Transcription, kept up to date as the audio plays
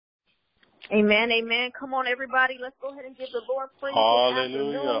Amen, amen. Come on, everybody. Let's go ahead and give the Lord praise this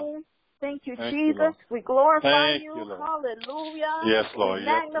afternoon. Thank you, Jesus. We glorify you. Hallelujah. Yes, Lord. We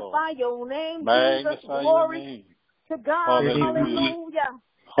magnify your name, Magnify Jesus. Glory to God. Hallelujah.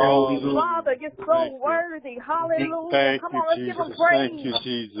 Thank you, Father. You're so worthy. Hallelujah. Come on, let's give him praise. Thank you,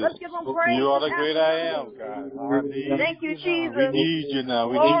 Jesus. Let's give him praise. You are the great I am, God. Thank you, Jesus. We need you now.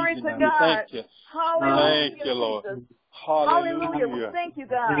 Glory to God. Thank you. Hallelujah. Thank you, Lord. Hallelujah. We thank you,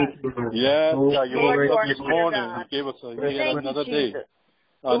 God. Yes, God. You woke us up this morning. God. You gave us another day.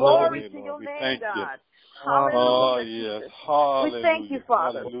 Glory to your name, God. Hallelujah. Oh, yes. Hallelujah. We thank you,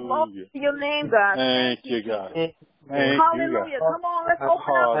 Father. Glory to your name, God. Thank you, God. Hallelujah. Come on, let's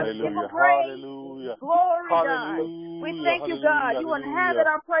open up. Let's give him praise. Glory, God. We thank you, God. You inhabit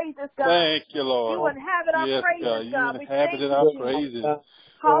our praises, God. Thank you, Lord. You inhabit our praises, God. You inhabited our praises.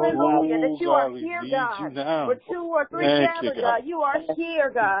 Hallelujah, that you are here, God. For 2 or 3 gathered, God. You are here,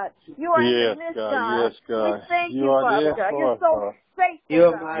 God. You are in the midst, God. Yes, God. We thank you, Father, God. You're so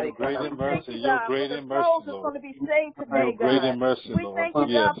faithful, God. You're great in mercy. You're great in mercy, Lord. Souls going to be saved today, God. Great in mercy, we Lord. thank you,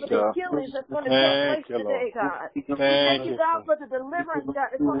 God, for the healings that's going to take place today, God. We thank you, God, for the deliverance, God,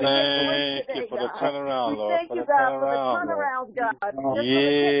 that's going to take place today, God. For the turnaround, Lord. We thank you, God, for the turnarounds, God.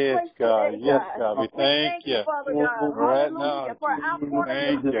 Yes, God. Yes, God. We thank you, Father God. Hallelujah. For our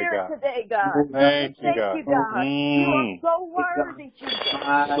outpouring of your spirit today, God. Thank you, God. You are so worthy, Jesus.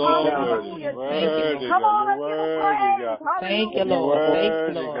 Hallelujah. Come on, let's give him praise. Thank you, Lord. Thank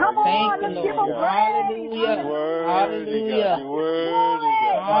you, Lord. Come on, let's give him praise. Hallelujah.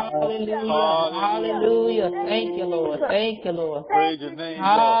 Hallelujah. Hallelujah. Thank you, Lord. Thank you, Lord. Praise your name,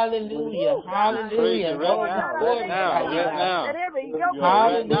 Hallelujah. Hallelujah. Right now.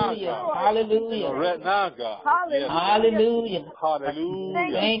 Hallelujah. Hallelujah. Right now, God. Hallelujah.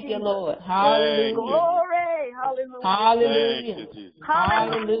 Hallelujah. Thank you, Lord. Hallelujah. Glory. Hallelujah. Hallelujah.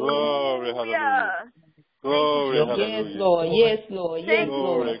 Hallelujah. Glory. Hallelujah. Glory, yes, Lord. Yes, Lord. Yes,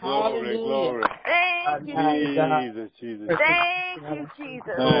 Lord. Hallelujah. Thank you, Jesus. Thank you,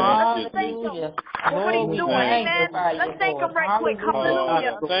 Jesus. Hallelujah. What he's doing, amen. Let's thank him right quick.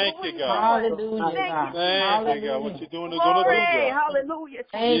 Hallelujah. Thank you, God. Hallelujah. Thank you, God. What you're doing is going to do, God. Hallelujah.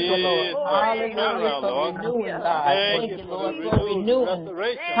 Thank you, Lord. Hallelujah for renewing, God. Thank you, Lord, for renewing.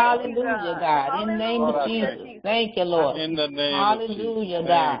 Hallelujah, God. In the name of Jesus. Thank you, Lord. In the name Hallelujah,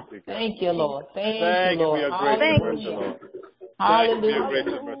 God. Thank you, Lord. Thank you, Lord. Hallelujah.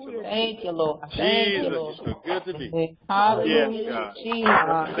 Hallelujah. Thank you, Lord. Thank you, Lord. Jesus, so good to be. Hallelujah.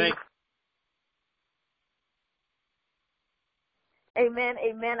 Jesus. Amen.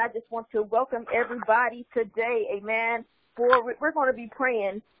 Amen. I just want to welcome everybody today. Amen. We're going to be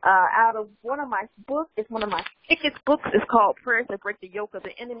praying out of one of my books. It's one of my thickest books. It's called Prayers That Break the Yoke of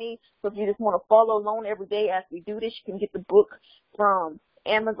the Enemy. So if you just want to follow along every day as we do this, you can get the book from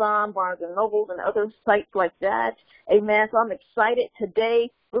Amazon, Barnes & Noble, and other sites like that. Amen. So I'm excited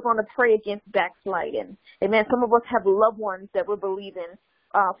today. We're going to pray against backsliding. Amen. Some of us have loved ones that we're believing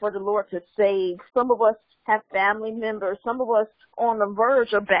for the Lord to save. Some of us have family members. Some of us on the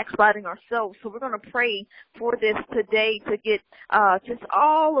verge of backsliding ourselves. So we're going to pray for this today to get just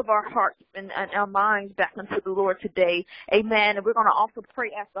all of our hearts and our minds back into the Lord today. Amen. And we're going to also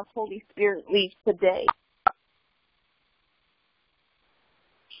pray as the Holy Spirit leads today.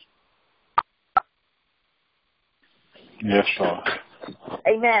 Yes, Lord.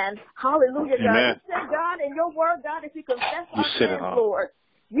 Amen. Hallelujah, God. You said, God, in your word, God, if we confess our sins, Lord,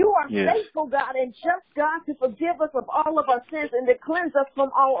 you are faithful, God, and just, God, to forgive us of all of our sins and to cleanse us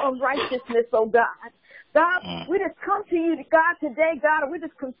from all unrighteousness, oh God. God, we just come to you, God, today, God, and we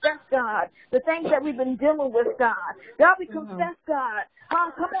just confess, God, the things that we've been dealing with, God. God, we confess, God.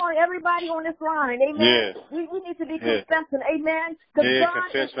 Come on, everybody on this line, amen. We need to be confessing, amen.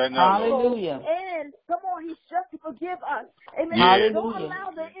 Confess right now, Hallelujah. And come on, he's just to forgive us, amen. Don't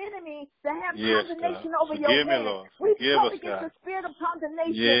allow the enemy to have condemnation over your head. We come against the spirit of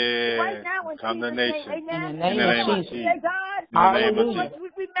condemnation right now in Jesus' name, amen. In the name of Jesus. Say, God, hallelujah.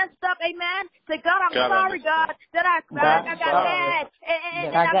 We messed up, amen. Say, God, I'm sorry, God, that I got mad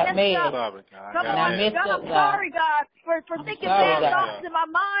and I messed up. Come on, God, I'm sorry, God, for thinking bad thoughts in my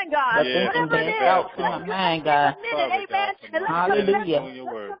mind, God. Whatever it is, let's admit it, amen. And let's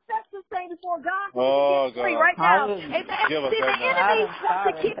confess this thing before God so we can get free right now. Amen. See, the enemy wants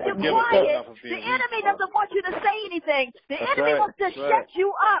to keep you quiet. The enemy doesn't want you to say anything. The enemy wants to shut you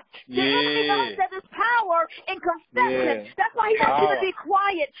up. The enemy knows that there's power in confession. That's why he wants you to be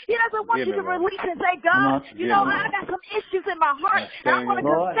quiet. He doesn't want you to release and say, God, you know, I got some issues in my heart, and I'm going to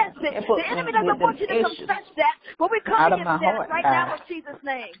confess it. The enemy doesn't want you to confess that, but we come against that right now in Jesus'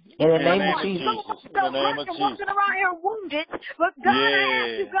 name. In the name of Jesus. Some of us still hurt and walking around here wounded, but God, I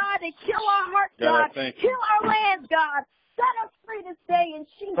ask you, God, to today. Heal our hearts, God. Heal our lands, God. Set us free this day in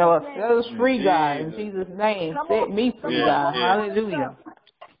Jesus' name. Set us free, God, in Jesus' name. Set me free, God. Hallelujah.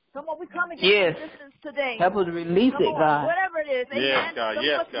 Come on, we come against resistance today. Help us release it, God. Whatever it is, amen. God. Some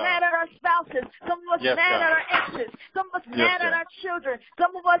of us mad at our spouses. Some of us mad at our exes. Some of us mad at our children.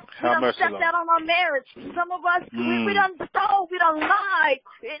 Some of us, we done stepped out on our marriage. Some of us, we done stole, we done lied.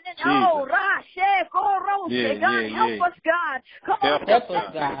 God, help us, God. Come on, help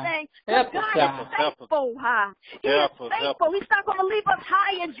us, God. Help us, God. He's faithful, He is faithful. He's not going to leave us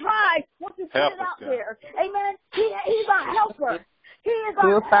high and dry once we put it out there. Amen. He's our helper. He is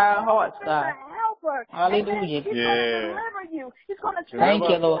our hearts, God. Helper. Hallelujah. He's going to deliver you. He's going to thank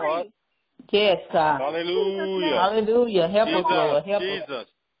you, Lord. Yes, God. Hallelujah. Hallelujah. Help us, Lord. Help us.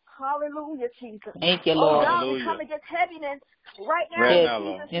 Hallelujah, Jesus. Thank you, Lord. God, we come against heaviness right now.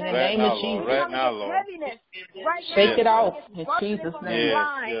 In the name of Jesus. Right now, Lord. Heaviness right now. Shake it off in Jesus' name.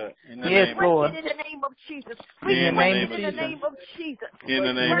 Yes, Lord. In the name of Jesus. In the name of In the name of Jesus. In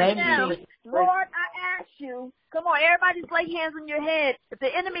the name of Jesus. Lord, I ask you, come on, everybody just lay hands on your head. If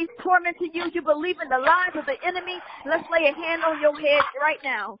the enemy's tormenting you, you believe in the lies of the enemy, let's lay a hand on your head right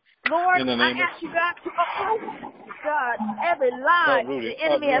now. Lord, I ask you, God, to uproot, God, every lie the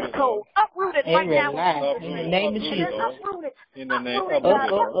enemy has told. Uproot it right now. In the name of Jesus. Uproot it. In the name of Jesus.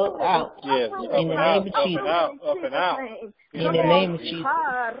 Out. Yes. In the name of Jesus. Up and out. In the name of Jesus.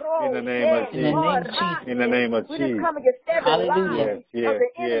 In the name of Jesus. In the name of Jesus. We just come against every lie of the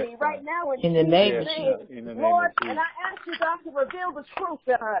enemy right now. In the name of Jesus. Lord, and I ask you, God, to reveal the truth,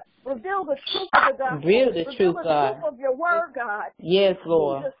 God. Reveal the truth of the gospel. Reveal the truth, God. Reveal the truth of your word, God. Yes,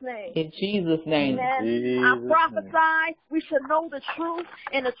 Lord. In Jesus' name. In Jesus' name. I prophesy we should know the truth,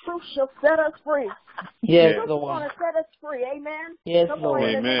 and the truth shall set us free. Yes, the truth Lord. want to set us free. Amen. Yes, Come Lord. on,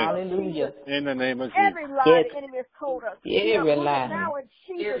 Amen. Hallelujah. In the name of Jesus. Every lie the enemy has told us. Every lie.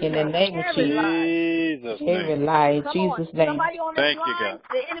 In the name of Jesus. Every lie in Jesus' name. Somebody on this line,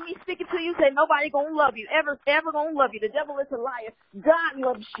 the enemy speaking to you, say nobody gonna love you, ever gonna love you. The devil is a liar. God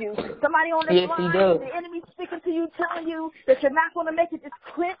loves you. Somebody on this line, the enemy speaking to you, telling you that you're not gonna make it. Just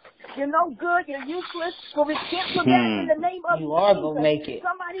quit. You're no good. You're useless. Well, we cancel that in the name of Jesus. You are gonna make it.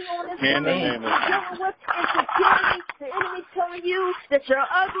 Somebody on this line, dealing with insecurity. The enemy telling you that you're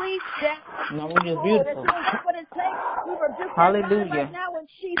ugly. That you're beautiful. Hallelujah. Right now in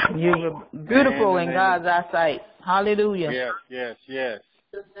Jesus' name. You're beautiful in God's eyesight. Hallelujah. Yes.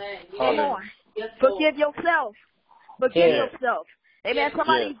 Come on. Forgive yourself. Forgive yourself. Amen.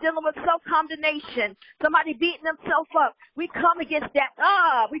 Somebody dealing with self-condemnation. Somebody beating themselves up. We come against that.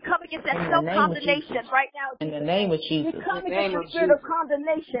 We come against that self-condemnation right now. In the name of Jesus. We come against the spirit of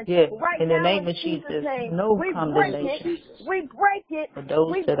condemnation. Right in the name of Jesus. No condemnation. We break it. For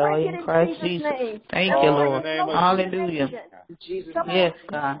those that are in Christ Jesus. Thank you, Lord. Hallelujah. Yes,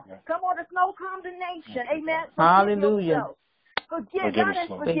 God. Come on, there's no condemnation. Amen. Hallelujah. Forgive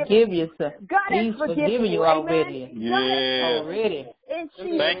yourself. He's forgiven you already. Already. Thank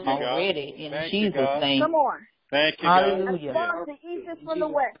you, God. Already. In Jesus' name. Come on. Thank you, God. Hallelujah. The east is from the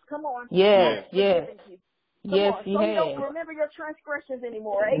west. Come on. Yes. Yes, he has. You don't remember your transgressions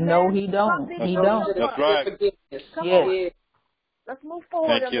anymore. Amen. No, he don't. He don't. That's right. Come on. Let's move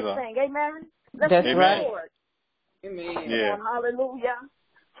forward on this thing. Amen. Let's move forward. Amen. Come on. Hallelujah.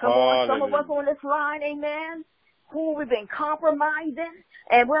 Come on. Some of us on this line, amen, who we've been compromising,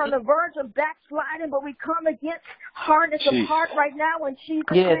 and we're on the verge of backsliding, but we come against hardness of heart right now in Jesus'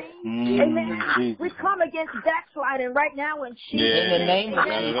 name. Amen. We come against backsliding right now in Jesus' name. In the name of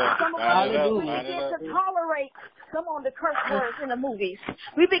Jesus. Hallelujah. We begin to tolerate, come on, the curse words in the movies.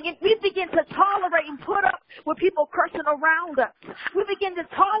 We begin to tolerate and put up with people cursing around us. We begin to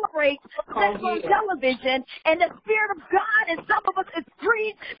tolerate sex on television, and the Spirit of God in some of us is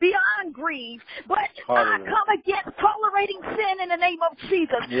grieved beyond grief. But I come against tolerating sin in the name of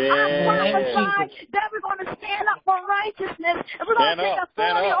Jesus. I prophesy that we're going to stand up for righteousness, and we're going to take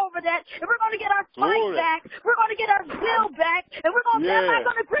authority over that, and we're going to get our fight back, we're going to get our zeal back, and we're going to say, I'm not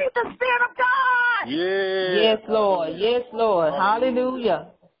going to grieve the Spirit of God. Yes, Lord. Yes, Lord.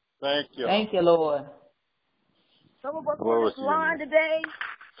 Hallelujah. Thank you. Thank you, Lord. Some of us on this line today,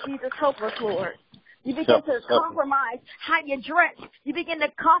 Jesus, help us, Lord. You begin to compromise how you dress. You begin to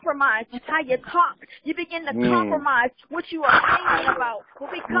compromise how you talk. You begin to compromise what you are thinking about.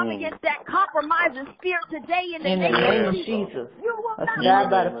 But we come against that compromising spirit today in the name of Jesus. You will not die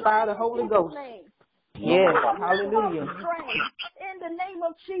by the fire of the Holy Ghost. Yes, hallelujah. In the name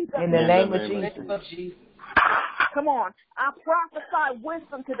of Jesus. In the name of Jesus. Come on. I prophesy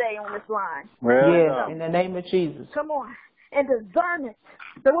wisdom today on this line. Yes, in the name of Jesus. Come on. and discernment.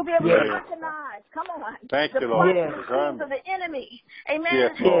 So we'll be able to recognize, come on, Thank the you, Lord. plans of the enemy. Amen.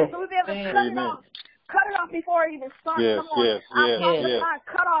 Yes, Lord. So we'll be able to cut it off before it even starts. Yes, come on.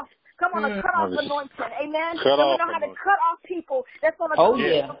 Cut off. Come on, a cut off anointing. Amen. Cut so we off know how to anointing. cut off people that's going to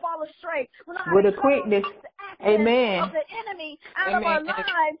fall astray. We know how with to a quickness. Amen. of the enemy out of our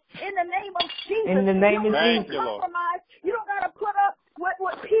lives in the name of Jesus. In the name of Thank Jesus. you, Lord. You don't got to put up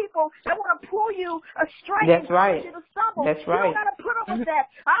with people that want to pull you astray. That's right. You to stumble. That's right. You don't got to put up with that.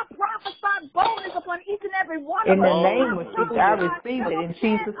 I prophesy boldness upon each and every one In of the us. name of Jesus, I receive it in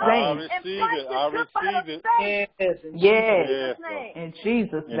Jesus' name. I receive it. Yes. Yes. In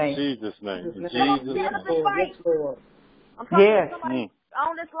Jesus' name. In Jesus' name. In Jesus' name. I'm talking to somebody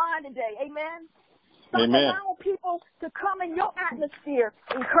on this line today. Amen. Stop allowing people to come in your atmosphere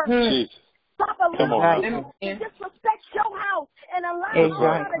and curse you. Stop allowing people to disrespect your house and allow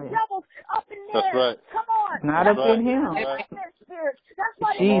the devils up in there. That's right. Come on. Not up in him. That's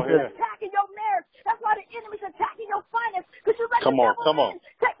why the enemy's attacking your marriage. That's why the enemy's attacking your finance. Because you let the devil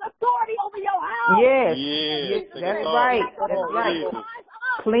take authority over your house. Yes. That's right. That's right.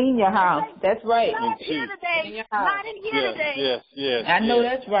 Clean your house. That's right. Not here today. Not in here today. Yes. I know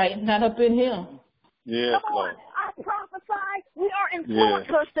that's right. Not up in him. Yes, come on. Lord. I prophesy we are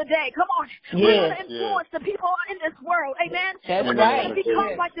influencers today. Come on. We're going to influence the people in this world. Amen. That's We're right. going to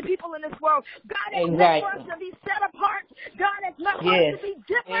become like the people in this world. God has meant for us to be set apart. God has meant for us to be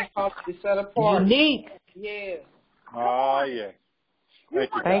different. To set apart. Unique. Yes.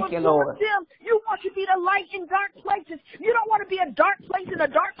 Thank you, Lord. You want to be the light in dark places. You don't want to be a dark place in a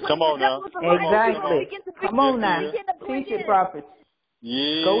dark place. Come on now. Exactly. Come on now. Teach it, prophet.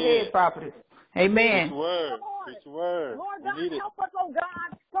 Yeah. Go ahead, prophet. Amen. Preach the word. Lord God, help us, oh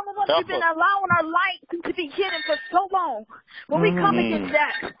God. Some of us have been allowing our light to be hidden for so long. But we come against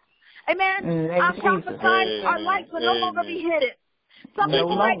that. Amen. I prophesy our lights will no longer be hidden. Some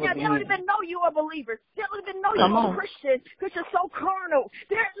people right now, they don't even know you're a believer. They don't even know you're a Christian because you're so carnal.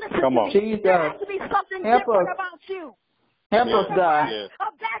 There has to be something different about you. Help us, God.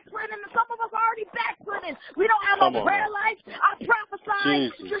 A backsliding. Some of us are already backsliding. We don't have a prayer life. I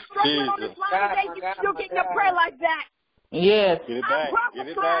prophesy. You're struggling on this line today. You'll get your prayer life back. Yes. Get it back. I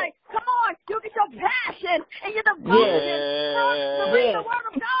prophesy. Come on. You'll get your passion and your devotion to read the word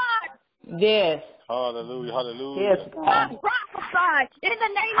of God. Yes. Hallelujah. Hallelujah. Yes, God. I prophesy in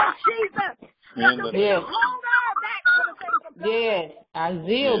the name of Jesus. Yes. Yes. I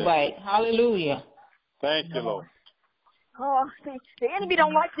zeal back. Hallelujah. Thank you, Lord. Oh, see, the enemy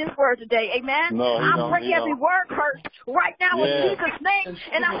don't like this word today, amen? No, I pray every word curse right now in Jesus' name,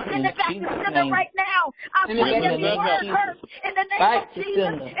 and I send it back to sender right now. I pray every word curse in the name of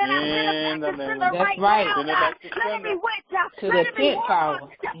Jesus, and I send it back to sender right now. Let every witch out, let every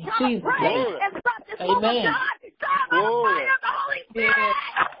warlock just try to pray and stop this move of God. God, by the fire of the Holy Spirit.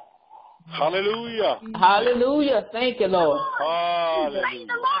 Hallelujah. Hallelujah. Thank you, Lord. Hallelujah. Satan,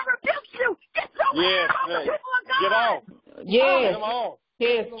 the Lord rebukes you. Get your hands off the people of God. Get off. Yes.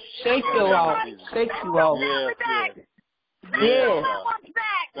 Yes. Shake you off. Shake you off. Yes.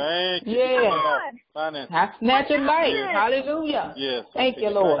 Thank you. Yes. I snatch it back. Hallelujah. Yes. Thank you,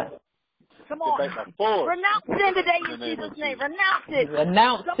 Lord. Come on. Renounce sin today in Jesus' name. Renounce it.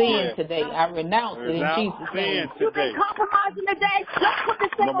 Renounce sin today. I renounce it in Jesus' name. You've been compromising today. Let's put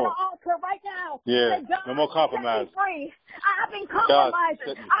this thing on the altar right now. Yeah. No more compromise. I've been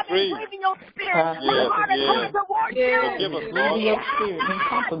compromising. I've been grieving your spirit. My heart is hard towards you. Forgive us, Lord. Your spirit been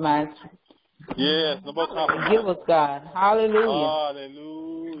compromised. Yes. No more compromise. Forgive us, God. Hallelujah.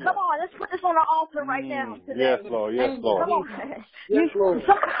 Hallelujah. Come on, let's put this on the altar right now today. Yes, Lord. Yes, Lord. Come on.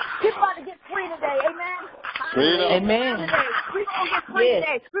 People about to get free today. Amen. Freedom. Amen. We're going to get free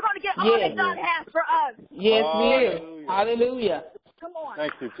today. We're going to get all that God has for us. Yes, we is. Hallelujah. Come on.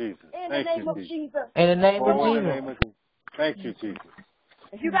 Thank you, Jesus. In the name of Jesus. In the name of Jesus. Thank you, Jesus.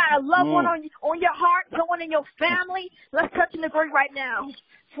 If you got a loved one on your heart, someone in your family, let's touch and agree right now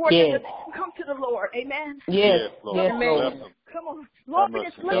for them to come to the Lord. Amen. Yes, Lord. Yes, Lord. Come on. Lord, we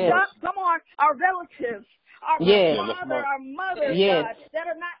just lift up. Come on. Our relatives. Our father, our mother, God, that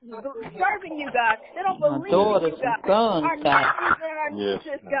are not serving you, God. They don't believe in you, God. Our nephews and our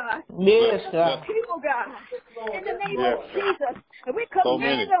nieces, God. Yes, God. People, God. In the name of Jesus. And we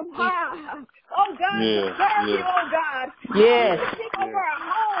command them high. Oh, God, to serve you, oh, God. Yes. We speak over our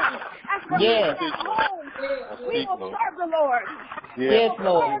homes. As for our homes, we will serve the Lord. Yes,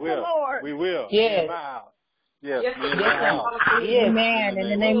 Lord. We will. Yes. Yes. Amen. In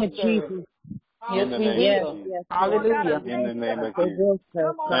the name of Jesus. Yes, we will. Yes. Hallelujah. In the name of Jesus.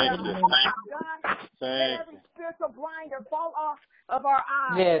 Come on, Thank you. God. Let every spiritual blinder fall off of our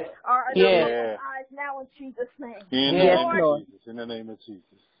eyes. Yes. Our eyes now in Jesus' name. In the name of Jesus.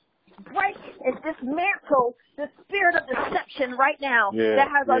 Break and dismantle the spirit of deception right now that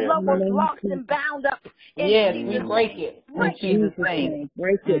has our loved ones lost and bound up. We break it in Jesus' name.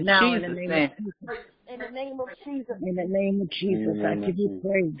 Break it now in the name of Jesus. In the name of Jesus. In the name of Jesus, I give you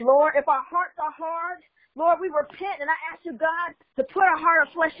praise. Lord, if our hearts are hard, Lord, we repent, and I ask you, God, to put a heart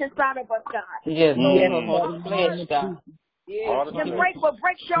of flesh inside of us, God. Yes, heart of flesh, God. And break what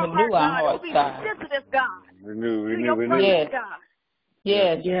breaks your heart, God. To be sensitive, God. Renew, God.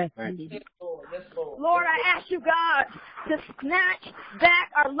 Yes. Lord, I ask you, God, to snatch back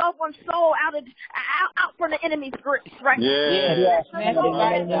our loved one's soul out from the enemy's grips right now. Snatch it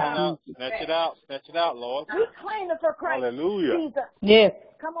right now. Snatch it out, Lord. We claim it for Christ. Hallelujah. Jesus. Yes.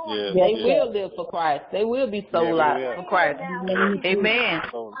 Come on. They will live for Christ. They will be sold out for Christ. Amen.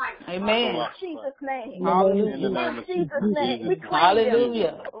 Amen. In Jesus' name. Hallelujah. In Jesus' name. We claim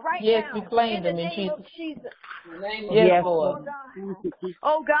Hallelujah. them right yes, now. we claim them in Jesus. Yes, Lord.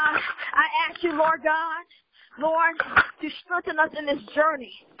 Oh, God, I ask you, Lord God, Lord, to strengthen us in this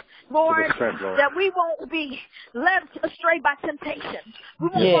journey. Lord, that we won't be led astray by temptation. We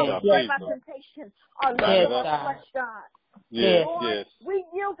won't be astray by temptation or led of our flesh, God. Yes, Lord, we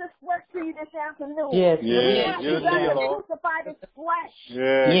yield this flesh to you this afternoon. Yes, you got to crucify this flesh.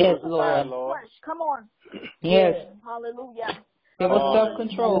 Yes, Lord. Flesh. Come on. Yes. Hallelujah. Give us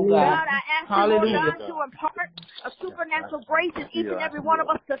self-control, God. God, I ask you, Lord God, to impart a supernatural grace in each and every one of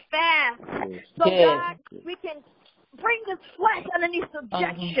us to fast. So, God, we can bring this flesh underneath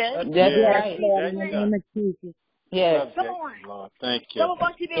subjection. That's right. In the name of Jesus. Yes. Come on. Lord, thank you. Some of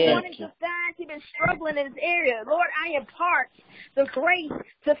us have been wanting to fast. You've been struggling in this area. Lord, I impart the grace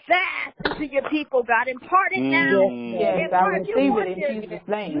to fast into your people, God. Impart it now. Yes, I receive it in Jesus'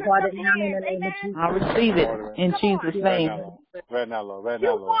 name. I receive it in Jesus' name. Right now, Lord. Right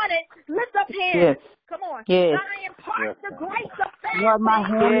now, Lord. You want it. Lift up hands. Yes. Come on. Yes. God, I impart the grace of fasting. Lord, my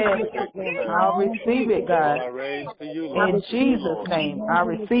hand I'll receive it, God. In Jesus' name. I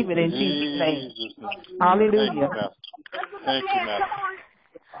receive it in Jesus' name. Hallelujah. Thank you, Master. Come on.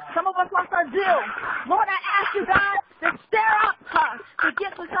 Some of us lost our zeal. Lord, I ask you, God, to stir up the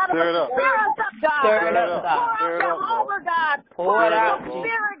gifts inside of us. Stir us up, God. Stir it up, God. Pour out your hunger, God. Pour it out, your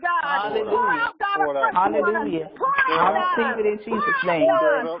spirit, God. Hallelujah. Pour out, God, a fresh Hallelujah. I receive it in Jesus' name.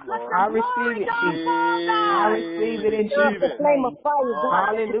 I receive it, Jesus. I receive it in Jesus' name.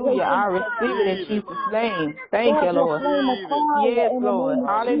 Hallelujah. I receive it in Jesus' name. Thank you, Lord. Yes, Lord.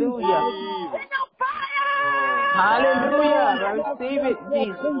 Hallelujah. Hallelujah. I receive it,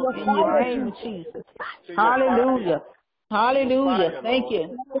 Jesus, in your name, Jesus. Hallelujah. Hallelujah. Thank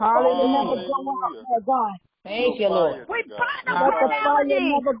you. Hallelujah. Thank you, Lord. We bind up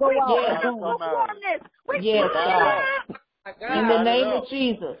carnality. Yes, God. In the name of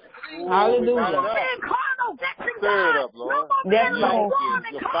Jesus. Hallelujah. Stir it up, Lord. That's right.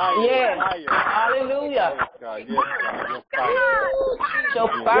 Yes. Hallelujah. Your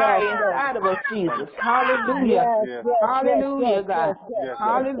fire inside of us, Jesus. Hallelujah. Hallelujah, God.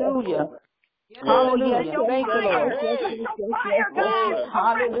 Hallelujah. Hallelujah. Thank you, Lord.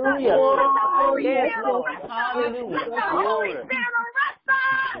 Hallelujah. Yes, Lord. Hallelujah.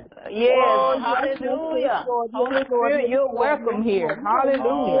 Yes, hallelujah. Holy Spirit, you're welcome here.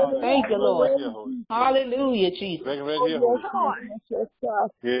 Hallelujah. Thank you, Lord. Hallelujah, Jesus. Come on.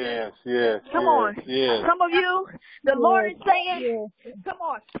 Yes, yes. Come on. Some of you, the Lord is saying, come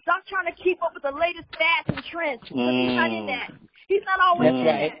on, stop trying to keep up with the latest fads and trends. He's not in that. He's not always in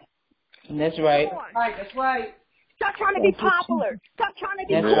that. That's right. That's right. Stop trying to be popular. Stop trying to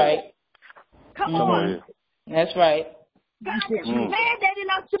be cool. That's right. Come on. That's right. God is mandating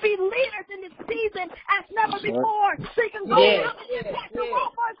us to be leaders in this season as never before, so you can go out and impact the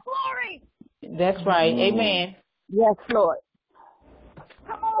world for His glory. That's right. Amen. Yes, Lord.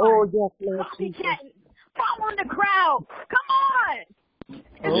 Come on. Oh, yes, Lord. Copycatting. Following the crowd. Come on.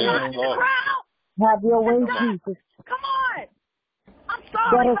 It's the crowd. Have your way, Jesus. Come on. I'm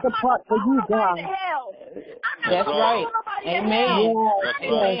sorry. That is the part for you, God. That's right. Amen.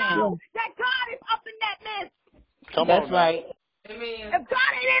 Amen. That God is up in that midst. That's right. Amen. If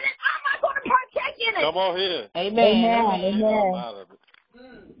God ain't in it, I'm not going to partake in it. Come on here. Amen.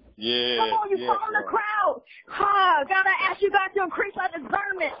 Yeah. Come on, you follow the crowd. God, I ask you, God, to increase our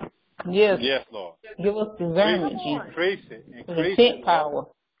discernment. Yes. Yes, Lord. Give us discernment, Jesus. Increase it. Intent power.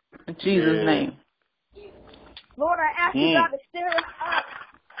 In Jesus' name. Lord, I ask you, God, to stir us up.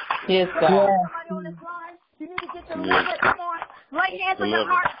 Yes, God. Somebody on this line, you need to get delivered. Come on. Lay hands on your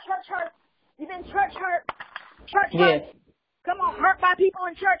heart. Church hurt. You've been church hurt. Church hurt. Come on, hurt by people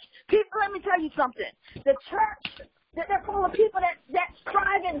in church. People, let me tell you something. The church They're full of people that's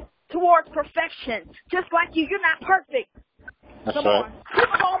striving towards perfection. Just like you. You're not perfect. That's Come right. on.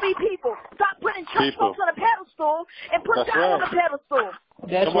 People gonna be people. Stop putting church folks on a pedestal and put God on a pedestal.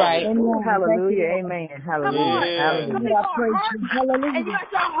 That's right. Hallelujah. Amen. Come on. Yeah. Some people are hurt, and you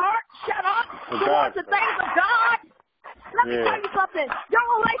got your heart shut up towards the things of God. Let me tell you something. Your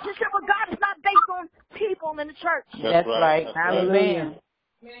relationship with God is not based on people in the church. That's right. Hallelujah.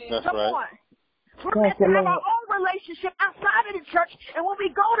 Come on. We're meant to have our own relationship outside of the church, and when we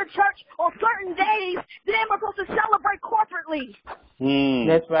go to church on certain days, then we're supposed to celebrate corporately.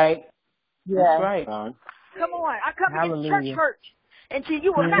 That's right. Yeah. That's right. Come on. I come against church hurt, and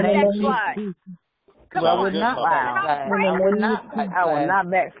you will not backslide. Come on. I would not backslide. I will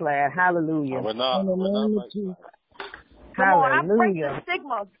not backslide. Hallelujah. I will not backslide. Come on, I break the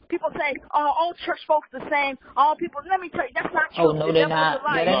stigma. People say, "Oh, all church folks the same. All people." Let me tell you, that's not true. Oh no, they're not.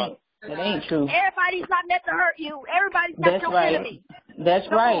 That ain't true. Everybody's not meant to hurt you. Everybody's not your enemy. That's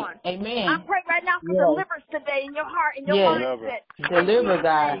right. On. Amen. I pray right now for deliverance today in your heart and your mindset. Deliver,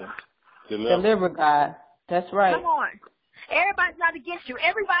 God. Deliver, God. That's right. Come on. Everybody's not against you.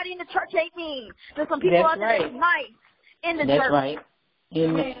 Everybody in the church ain't mean. There's some people out there that's nice in the church. That's right.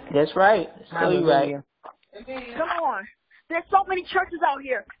 That's right. So right. Come on. There's so many churches out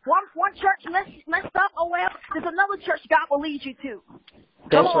here. One church messed up. Oh well. There's another church God will lead you to.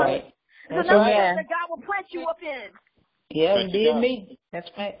 That's right. There's another church that God will plant you up in. Yeah, it did me. That's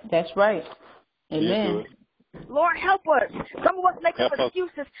right. That's right. Amen. Lord, help us. Some of us make up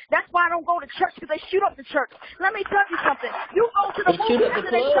excuses. That's why I don't go to church, because they shoot up the church. Let me tell you something. You go to the movies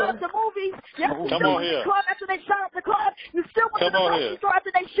after they shut up the movies. You still go to the club after they shut up the club. You still go to the grocery store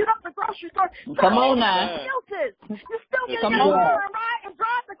after they shoot up the grocery store. Come on now. Excuses. You still get in your car and ride and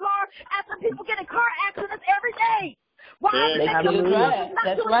drive the car after people get in car accidents every day. Why?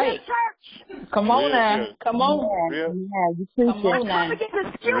 That's right. Come on now. Come on. Come on now. Come against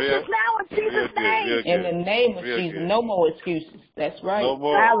excuses now in Jesus' name. In the name of Jesus. No more excuses. That's right. No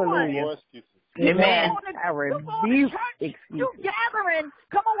more. Hallelujah. Amen. I rebuke excuses. You gathering.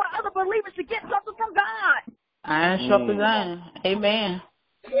 Come on with other believers to get something from God. Iron sharpens iron. Amen.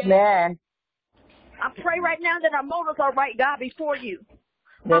 Amen. I pray right now that our motives are right, God, before you.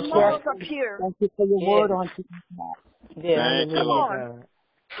 That's our motives are pure. Thank you for your word on today. Yeah. Come on.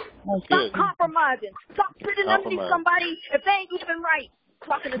 Stop compromising. Stop sitting underneath somebody if they ain't even right.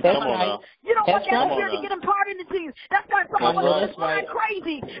 Talking to somebody. You don't want that spirit to get imparted into you. That's why some of us are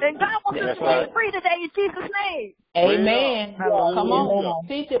crazy. And God wants us to be free today in Jesus' name. Amen. Come on.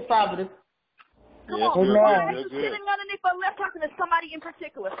 Teach it, prophetess. Come on. Why are you sitting underneath a left, talking to somebody in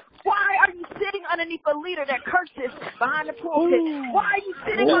particular? Why are you sitting underneath a leader that curses behind the pulpit? Why are you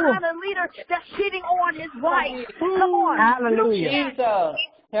sitting behind a leader that's cheating on his wife? Come on. Hallelujah. Jesus.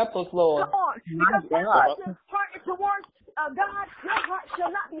 Help us, Lord. Come on. Because that person's heart is towards God. Your heart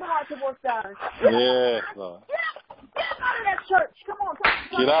shall not be hard towards God. Yes, Lord. Get out of that church. Come on.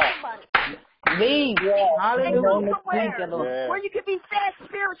 Get out. Leave. Hallelujah. Thank you, Lord. Where you can be fed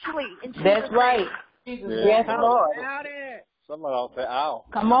spiritually. That's right. Yes, Lord. Somebody ought to say, ow.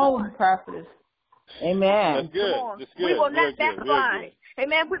 Come on, prophetess. Amen. That's good. That's good. We will not backslide.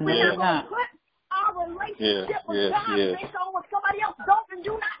 Amen. We're not going to put our relationship with God based on what somebody else don't and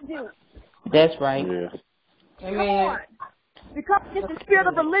do not do. That's right. Amen. We come against the spirit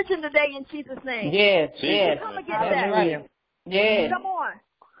of religion today in Jesus' name. Yes. Come against that. Right. Yes. Come on.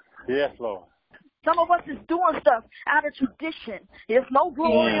 Yes, Lord. Some of us is doing stuff out of tradition. There's no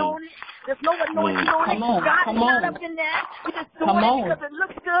glory on it. There's no anointing on it. God is not up in that. You're just doing it because it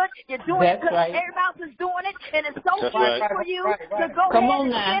looks good. You're doing it because everybody else is doing it. And it's so easy for you to go ahead and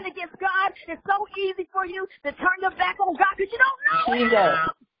sin against God. It's so easy for you to turn your back on God because you don't know Him.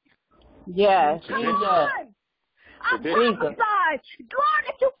 Yes, Jesus. I'm prophesied. Lord,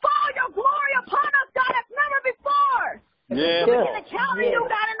 if you pour your glory upon us, God, as never before. Yes. We can encounter you,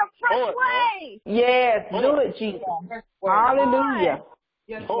 God, in a fresh way. Yes, do it, Jesus. Hallelujah.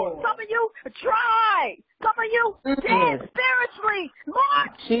 Some of you try. Some of you dead spiritually. Lord,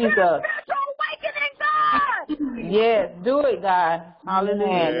 Jesus. Spiritual awakening, God. Yes, do it, God.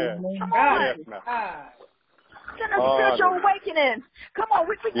 Hallelujah. Come on. Send a spiritual awakening. Come on,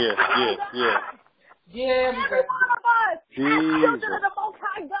 we Yeah, every one of us as children of the Most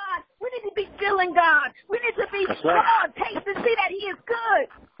High God. We need to be feeling God. We need to be taste and see that He is good.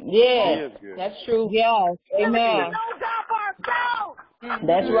 Yeah, that's true. Yes, amen. We know God for ourselves.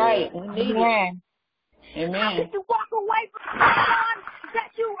 That's right. We need it. Amen. How can you walk away from someone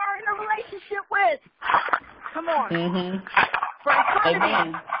that you are in a relationship with? Come on. For eternity.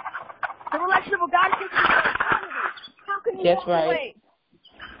 Amen. The relationship with God is for eternity. How can you walk away?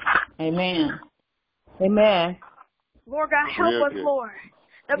 Amen. Amen. Lord God, help us, Lord.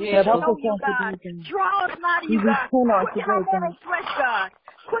 That we can know you, God. Draw us nigh to you, God. Quicken our mortal flesh, God.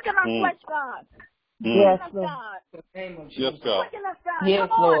 Quicken our flesh, God. Yes, Lord. Yes, God. Quicken us, God. Yes,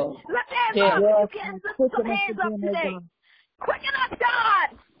 Come Lord. on. Let the hands up. You can lift some hands up today. Quicken us, God.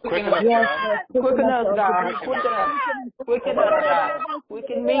 Quicken us, God. Quicken us, God. Quicken us. Quicken us, God.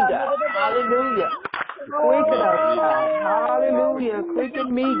 Quicken me, God. Hallelujah. Quicken us, God. Hallelujah.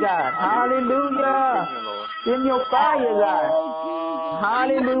 Quicken me, God. Hallelujah. Send your fire, God.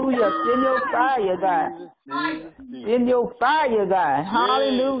 Hallelujah. Send your fire, God. Send your fire, God.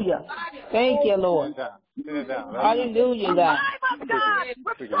 Hallelujah. Thank you, Lord. Hallelujah, God. Revive us, God.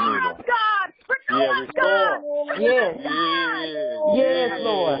 Restore us, God. Renew us, God. Yes. Yes,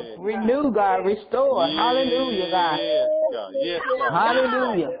 Lord. Renew, God. Restore. Hallelujah, God. Yes, God.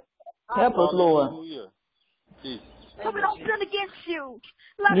 Hallelujah. Help us, Lord. So we don't sin against you.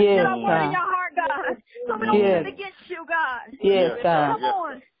 Let us get our word in your heart, God. So we don't sin against you, God. Yes, God. Come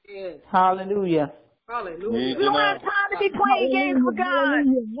on. Hallelujah. We don't have time to be playing games with God.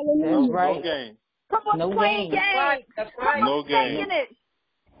 That's right. Come on, No playing game. games. No game. Faking it.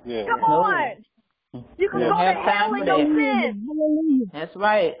 Yeah. Come on. You can go to hell in your sin. That's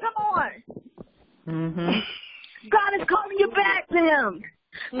right. Come on. Mm-hmm. God is calling you back to Him.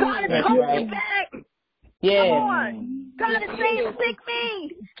 God is calling you back. Yes. Come on. God is saying, seek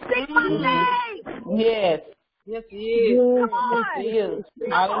me. Seek my face. Yes. Yes, He is. Come on. Yes, He is.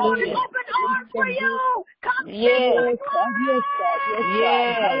 I'm holding Hallelujah. open arms for you. Come Yes. see my glory.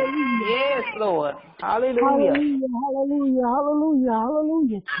 Yes. Yes, Lord. Hallelujah. Hallelujah. I love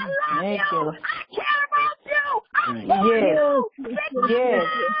Thank you. you. I care about you. I love Yes. you. Seek my Yes.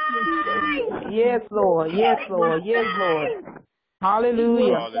 face. Yes, Lord. Yes, Lord. Yes, Lord.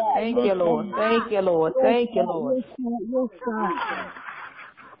 Hallelujah. Hallelujah. Thank you, Lord. Thank you, Lord. Thank you, Lord.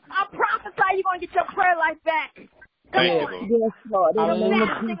 I prophesy you're going to get your prayer life back. Come Thank on. you, Lord. Your Hallelujah.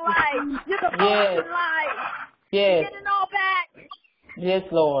 fasting life. Your devotion life. Yes. Get it all back. Yes,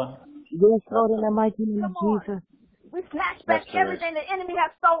 Lord. Yes, Lord, in the mighty name of Come on. Jesus. We snatch back everything the enemy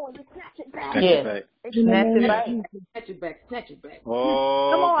has stolen. We snatch it back. Yes. In the Snatch name it of back. Jesus. Snatch it back. Snatch it back. Oh,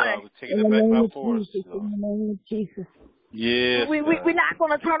 Come on. God, we're taking In it the back name by of force. Jesus. In the name of Jesus. Yes, We're not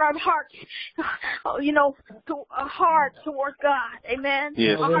going to turn our hearts, hard towards God. Amen.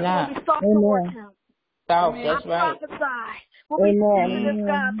 Yes. Our hearts Not. will be soft towards Him. Soft, that's I right. prophesy. We'll be sensitive,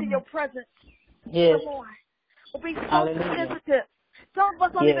 God, to your presence. Yes. Come on. We'll be so Hallelujah. sensitive. Some of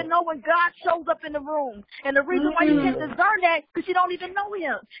us don't even know when God shows up in the room. And the reason why you can't discern that because you don't even know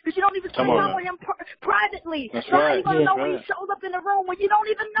Him. Because you don't even spend time with Him privately. That's so how right. you going to know Right. when He shows up in the room when you don't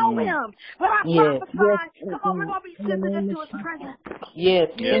even know Him? But I prophesy, come on, we're going to be sensitive to His presence. Yes.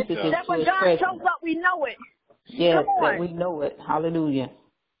 Yes, Sensitive That to when His God presence. shows up, we know it. Yes, Come on. that we know it. Hallelujah.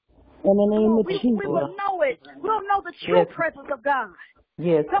 In the name of We Jesus. will know it. We'll know the true presence of God.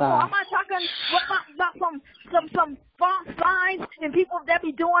 Yes, Come on, God. I'm not talking about some false signs and people that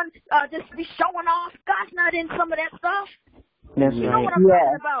be doing just be showing off. God's not in some of that stuff. That's You know right. what I'm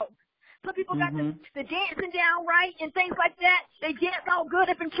talking about. Some people got Mhm. the dancing down right and things like that. They dance all good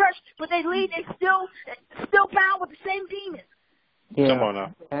up in church, but they leave. They still bound with the same demons. Yeah. Come on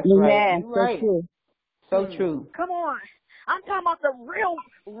now. That's right. Amen. You're right. So true. So true. Come on. I'm talking about the real,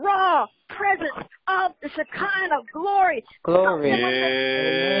 raw presence of the Shekinah glory. Glory. Yes.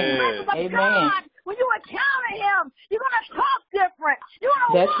 Amen. God, when you encounter Him, you're going to talk different. You're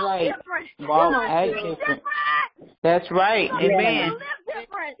going to That's walk right. different. Walk, You're act going to different. different. That's right. You're going Amen. to live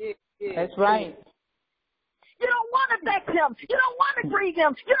different. That's right. You don't want to vex Him. You don't want to grieve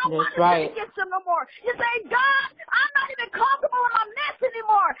Him. You don't want to sin against Him no more. You say, God, I'm not even comfortable in my mess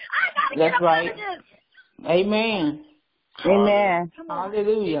anymore. I got to get up out of this. Amen. Amen.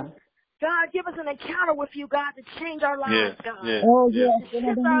 Hallelujah. God, give us an encounter with you, God, to change our lives, God. Yes. Oh, Yes. yes. To In the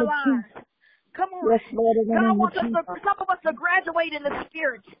shift name our of lives. Jesus. Come on. Yes, Lord. In the God name of wants us Jesus. some of us to graduate in the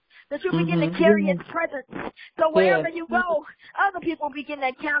Spirit, that you begin to carry His presence. So wherever you go, other people begin to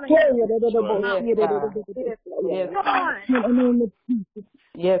encounter Him. Yes. Come on. In the name of Jesus.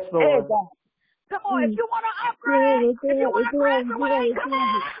 Yes, Lord. Come on. If you want to upgrade, if you want to graduate, come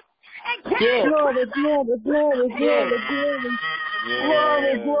on. And carry the presence.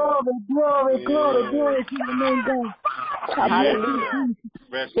 Glory to the name God. Hallelujah.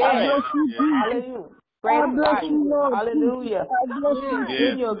 Rest Yes. right. Hallelujah. God bless you, Lord. Hallelujah. God bless you.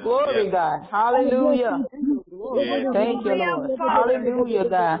 In your glory, God. Hallelujah. Thank you, Lord. Hallelujah,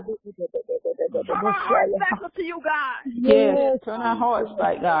 God. Turn our hearts back up to you, God. Yes. Turn our hearts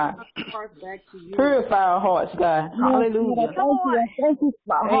back, God. Purify our hearts, God. Hallelujah. Thank you,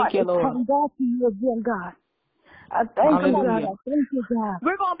 my heart. Thank you, Lord. Come back to you again, God. I thank you, God. I thank you, God.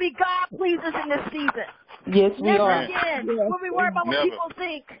 We're going to be God pleasers in this season. Yes, we Never are. again will we worry about what people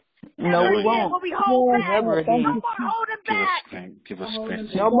think. No, Never we again won't. will we hold back. Never again. No more holding back. Give us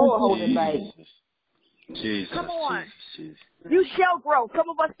strength. No more holding back. Jesus. Come on. Jesus. You shall grow. Some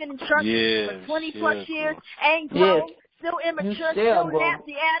of us been in church for 20 plus years, ain't grown, still immature, still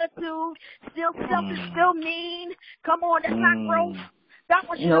nasty attitude, still selfish, still mean. Come on, that's not growth. God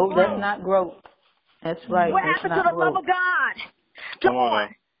wants you to grow. No, that's not growth. That's right. What happened to the love of God? Come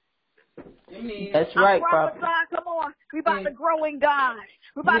on. That's right, Prophet. Come on. We about to grow in God.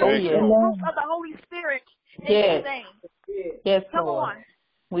 We about to get the fruit of the Holy Spirit in this thing. Yes, come Lord. on.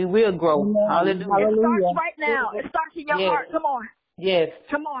 We will grow. Hallelujah. It starts right now. It starts in your heart. Come on. Yes.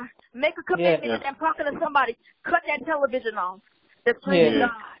 Come on. Make a commitment and talking to somebody. Cut that television off. That's pleasing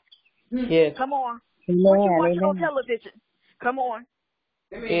God. Yes. Come on. What you watching on television? Come on.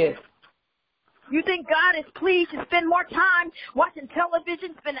 Yes. You think God is pleased to spend more time watching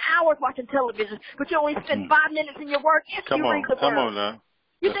television, spend hours watching television, but you only spend 5 minutes in your work if you read the word. Come on now.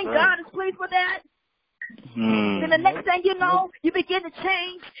 You think God is pleased with that? Then the next thing you know, you begin to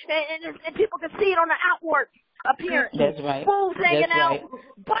change, and people can see it on the outward appearance. That's right. Boobs hanging out,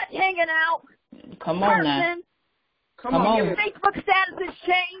 butt hanging out. Come on now. Come on. Your Facebook status has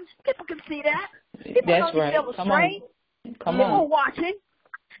changed. People can see that. People That's know right. you feel straight. People watching.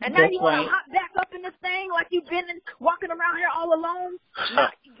 And now you want to hop back up in this thing like you've been walking around here all alone?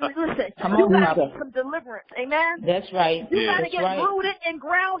 Listen, you got to get some deliverance. Amen? That's right. You got to get rooted and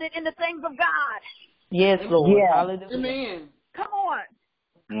grounded in the things of God. Yes, Lord. Yeah. Hallelujah. Amen. Come on.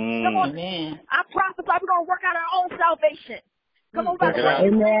 Come on. Amen. I prophesy we're going to work out our own salvation. Come on, brother. We're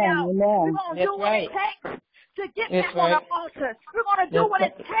going to do what it takes to get back on the altar. We're going to do what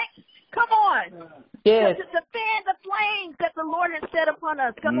it takes. Come on. Yes. To fan the flames that the Lord has set upon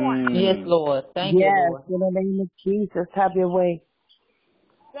us. Come on. Yes, Lord. Thank you, Lord. In the name of Jesus, have your way.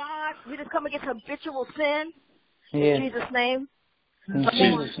 God, we just come against habitual sin. Yes. In Jesus' name. In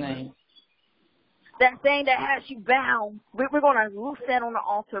Jesus' name. That thing that has you bound, we're going to loose that on the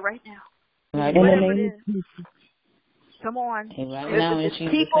altar right now. Right. Whatever it is. Come on. And right now, in Jesus'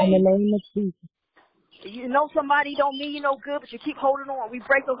 people, name. In the name of Jesus. You know somebody don't mean you no good, but you keep holding on. We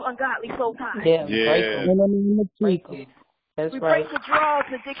break those ungodly soul ties. Yeah. Break them. In the name of Jesus. That's we right. break the drugs,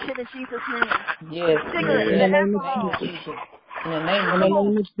 addiction in Jesus' name. Yes. Cigarettes, the alcohol. In the name of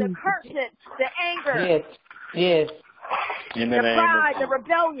Jesus. The cursing, the anger. Yes. Yes. In the pride, the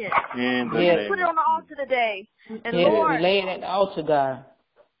rebellion. We just put it on the altar today. And Lord, we lay it at the altar, God.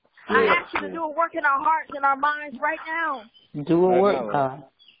 I ask you to do a work in our hearts and our minds right now. Do a work, God,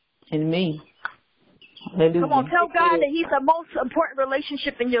 in me. Hallelujah. Come on, tell God that He's the most important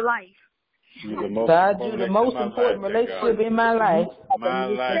relationship in your life. God, you're the most important relationship in my life.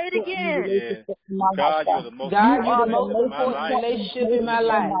 Say it again. God, you're the most important relationship in my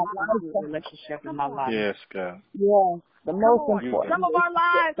life. Yes, God. Yes, the most important. Some of our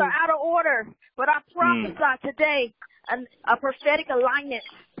lives are out of order, but I prophesy today a prophetic alignment.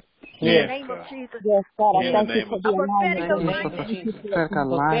 In the name of Jesus. Yes, God, I thank you for the alignment. Prophetic alignment.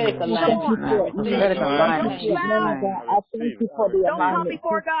 Prophetic alignment. I thank you for the alignment. Don't come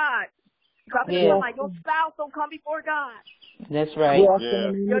before God. Your spouse don't come before God. That's right.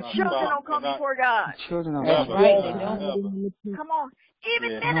 Your children don't come before God. That's right. Come on.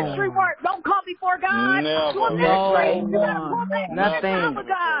 Even ministry work don't come before God. Nothing.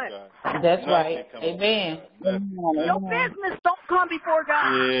 That's right. Amen. Your business don't come before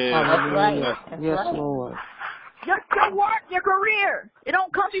God. That's right. Yes, Lord. Your work, your career, it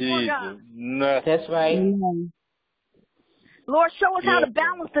don't come before God. That's right. Lord, show us how to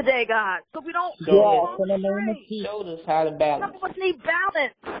balance today, God, so we don't show us how to balance. Some of us need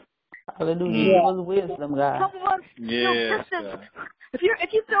balance. Hallelujah. Give us wisdom, God. Some of us feel distant. If you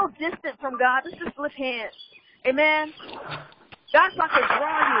feel distant from God, let's just lift hands. Amen. God's about to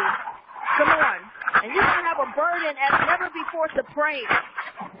draw you. Come on. And you're going to have a burden as never before to pray.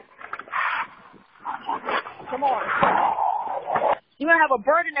 Come on. You're going to have a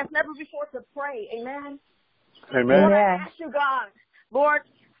burden as never before to pray. Amen. Amen. Lord, I ask you, God, Lord,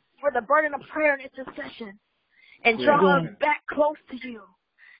 for the burden of prayer and intercession, and draw us back close to you.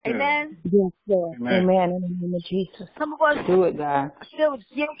 Amen. Yes, Lord. Amen. In the name of Jesus. Some of us do it, God. Feel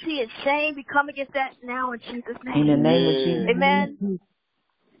guilty and shame. We come against that now in Jesus' name. In the name of Jesus. Amen.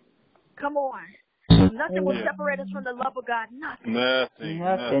 Come on. Nothing will separate us from the love of God. Nothing. Tell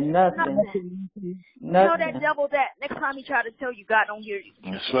that devil that next time he try to tell you God don't hear you.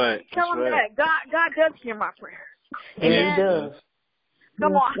 That's right. Tell him that God does hear my prayers. Amen. He does.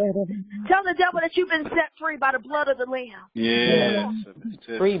 Come on. Tell the devil that you've been set free by the blood of the Lamb. Yes.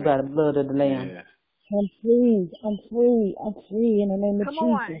 Free by the blood of the Lamb. I'm free in the name of Jesus. Come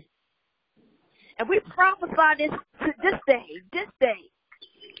on. And we prophesy this day.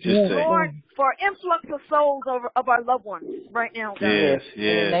 Lord, for influx of souls of our loved ones right now, God. Yes.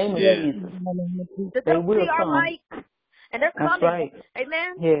 That they'll see our light, and they're coming. Right.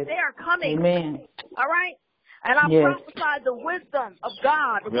 Amen? Yes. They are coming. Amen. All right? And I prophesy the wisdom of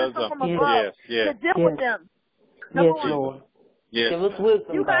God, the wisdom from above, to deal with them. Come on. Lord. Yes. Give us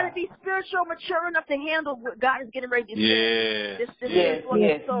wisdom, You got to be spiritual, mature enough to handle what God is getting ready to do.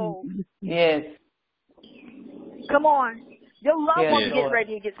 This soul. Yes. Come on. Your loved ones are getting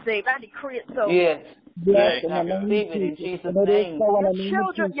ready to get saved. I decree it so. Yes. Yes, and I receive it in Jesus' name. Your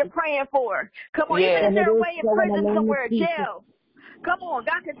children you're praying for. Come on, even if they're away in prison somewhere, jail. Come on,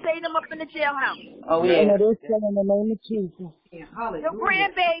 God can save them up in the jailhouse. Oh, yes. And it is so in the name of Jesus. Your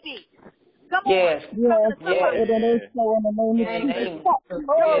grandbaby. Come on. Yes. And it is so in the name of Jesus.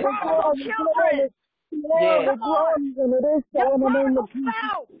 Your prodigal children. Yes. Come on. And it is so in the name of Jesus.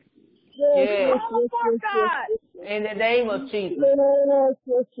 Spouse. Yes. Call for God. In the name of Jesus. Yes,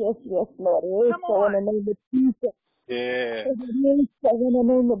 Lord. It is so in the name of Jesus. Yeah. It is so in the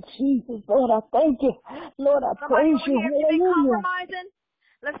name of Jesus. Lord, I thank you. Lord, I praise you. Hallelujah. Compromising.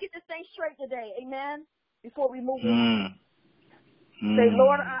 Let's get this thing straight today. Amen. Before we move on. Say,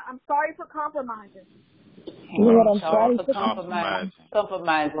 Lord, I'm sorry for compromising. Lord, I'm sorry for compromising.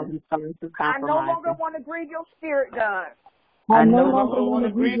 I no longer want to grieve your spirit, God. I no longer want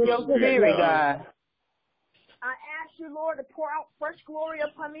to grieve your spirit, God. I ask you, Lord, to pour out fresh glory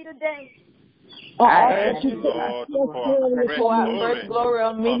upon me today. I ask you, Lord, to pour out fresh glory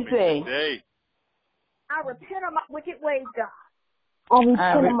on me today. I repent of my wicked ways, God. I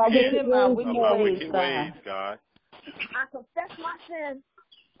repent of my wicked ways, God. I confess my sin.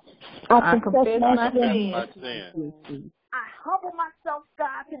 I confess my sin. I humble myself,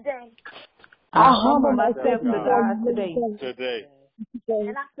 God, today. I humble myself to God today.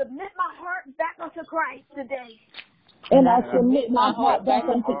 And I submit my heart back unto Christ today. And I submit my heart back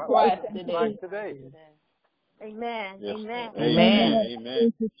unto Christ today. Amen. Amen.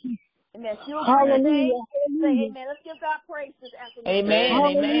 Amen. Amen. Hallelujah. Say amen. Let's give God praise this afternoon. Amen.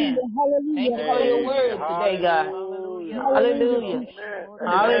 Amen. Thank you for your word today, God. Hallelujah. Hallelujah.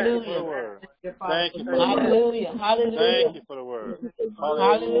 Thank you for the word. Hallelujah. Hallelujah. Thank you for the word.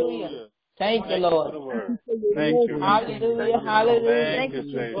 Hallelujah. Thank you, Lord. Thank you. Hallelujah. Hallelujah. Thank you,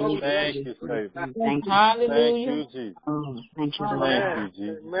 Savior. Thank you, Savior. Hallelujah. Thank you, Jesus. Thank you, Thank you,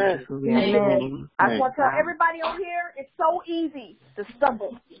 Jesus. Amen. I want to tell everybody on here, it's so easy to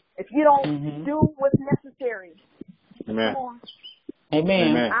stumble if you don't do what's necessary. Amen. Come on.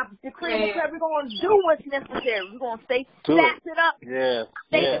 Amen. I decree and declare we're going to do what's necessary. We're going to stay fasted up. Yes.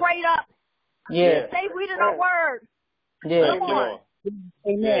 Stay prayed up. Yes. Stay reading our word. Yes. Come on.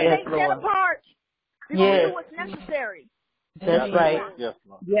 Amen. Stay set apart. We're going to do what's necessary. That's right. Yes,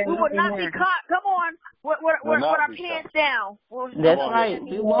 Lord. We will not be caught. Come on. With our pants down. That's right.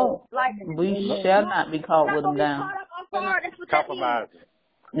 We won't. We shall not be caught with them down. Compromising.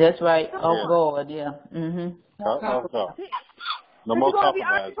 That's right. Oh, God, yeah. No more compromising. We're going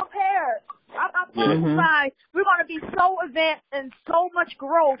to be prepared. I prophesy we're going to be so advanced and so much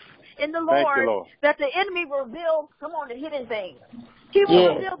growth in the Lord, that the enemy will reveal, the hidden things. He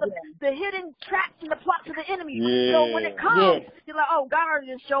will reveal the hidden traps and the plots of the enemy. So when it comes, you're like, oh, God already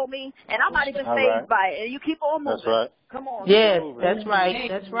just showed me, and I'm not even phased by it. And you keep on moving. That's right. Come on. Yes, that's right.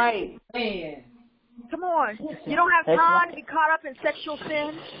 That's right. Come on. You don't have time to be caught up in sexual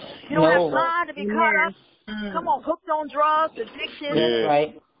sin. You don't have time to be caught up, hooked on drugs, addiction. That's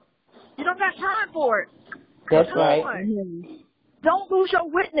right. You don't got time for it. That's right. Don't lose your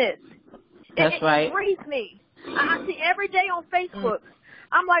witness. That's right. It grieves me. I see every day on Facebook.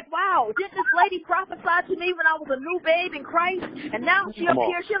 I'm like, wow, didn't this lady prophesy to me when I was a new babe in Christ? And now she up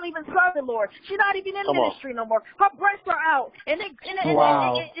here, she don't even serve the Lord. She's not even in ministry no more. Her breasts are out. And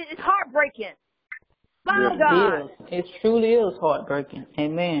it's heartbreaking. My God. It truly is heartbreaking.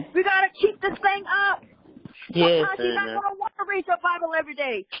 Amen. We got to keep this thing up. Yes. Sometimes you're not going to want to read your Bible every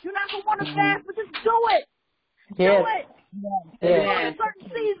day. You're not going to want to fast, but just do it. Yes. Do it. Yes. In certain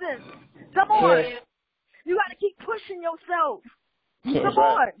seasons. Come on. Yes. You got to keep pushing yourself. Yes. Come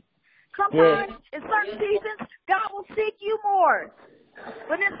on. Sometimes in certain seasons, God will seek you more.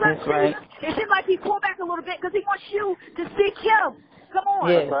 But in certain seasons, it seems like he pulled back a little bit because he wants you to seek him. Come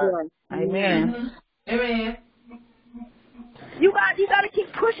on. Yes. Amen. Amen. You got to keep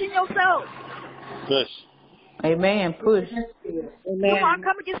pushing yourself. Push. Amen. Push. Amen. Come on,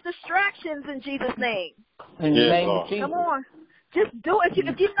 come against distractions in Jesus' name. In the name of Jesus. Come on. Just do it.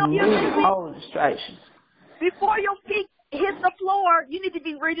 If you know you're all distractions. Before your feet hits the floor, you need to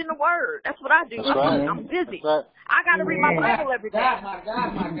be reading the Word. That's what I do. I'm busy. Right. I got to read my Bible every day. My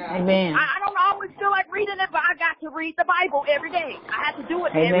God. Amen. I don't always feel like reading it, but I got to read the Bible every day. I have to do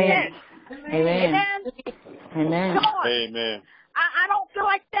it every day. Amen. Amen. Come on. Amen. I don't feel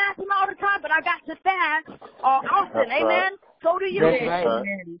like fasting all the time, but I got to fast often. That's Amen. Right. So do you. That's right.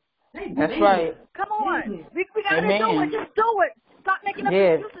 That's right. Come on. We got to do it. Just do it. Stop making up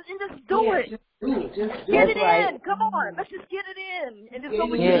excuses and just do it. Get it in. Come on. Let's just get it in. And just go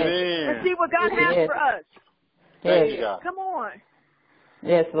with it. Let's see what God has for us. Yes. Come on.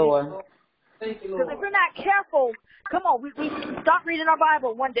 Yes, Lord. Because if we're not careful, come on, we stop reading our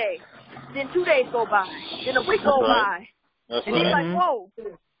Bible one day. Then 2 days go by. Then a week go by. That's and it's like, whoa.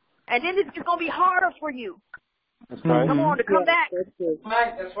 And then it's going to be harder for you. That's right. Come on, to come back.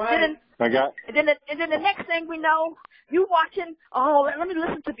 That's right. And then the next thing we know, you watching, let me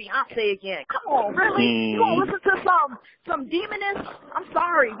listen to Beyonce again. Come on, really? You going to listen to some demoness? I'm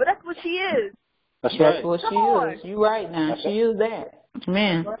sorry, but that's what she is. That's right. That's what she is. You right now. She is that.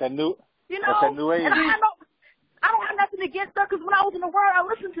 Man. That new age. And I don't have nothing against her because when I was in the world, I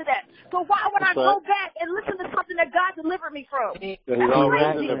listened to that. So why would I go back and listen to something that God delivered me from? That He's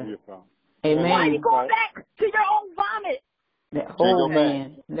already delivered you from. Amen. Why are you going back to your own vomit? Oh,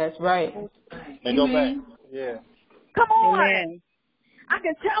 man. That's right. And go back. Yeah. Come on. Amen. I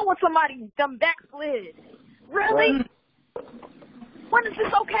can tell when somebody done backslid. Really? When is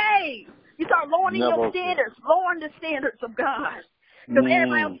this okay? You start lowering your standards, lowering the standards of God. Because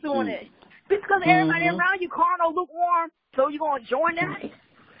everybody else doing it. Because everybody around you carnal, lukewarm, so you're going to join that?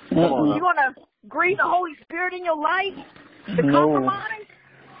 You're going to grieve the Holy Spirit in your life? To compromise?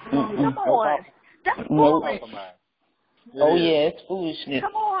 Come on. That's foolish. Oh, yeah, it's foolishness.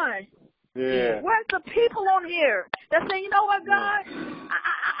 Come on. Yeah. Where's the people on here that say, you know what, God?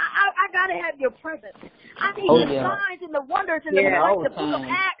 I got to have your presence. I need the signs and the wonders and the book of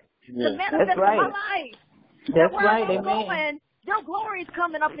Acts to manifest in my life. That's right. Amen. Your glory is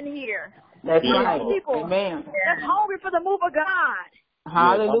coming up in here. That's right. People Amen. that's hungry for the move of God.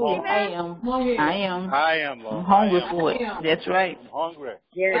 Hallelujah. Amen. I am, Lord. I'm hungry for it. That's right. I'm hungry.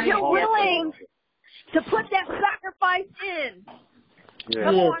 If you're willing to put that sacrifice in,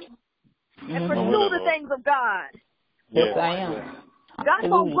 come on, and pursue the things of God. Yes, I am. God's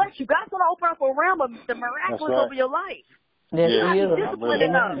going to bless you. God's going to open up a realm of the miraculous over your life. Yes, disciplined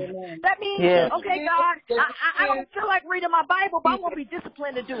enough. That means, okay, God, I don't feel like reading my Bible, but I'm going to be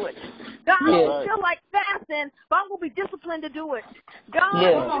disciplined to do it. God, I don't feel like fasting, but I'm going to be disciplined to do it. God,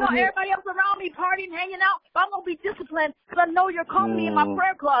 everybody else around me partying, hanging out, but I'm going to be disciplined because I know you're calling me in my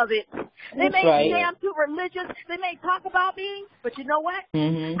prayer closet. They may say I'm too religious. They may talk about me, but you know what?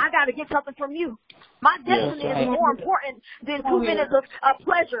 I got to get something from you. My destiny is more important than 2 minutes of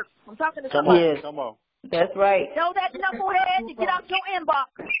pleasure. I'm talking to somebody. Come on. That's right. Tell that knucklehead to get out your inbox.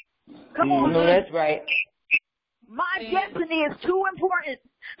 Come on. No, that's right. My destiny is too important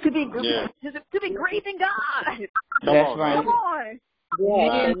to be grieving God. That's right. Come on.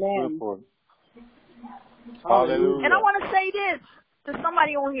 Yeah, amen. Hallelujah. And I want to say this to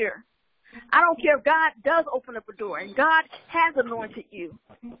somebody on here. I don't care if God does open up a door and God has anointed you.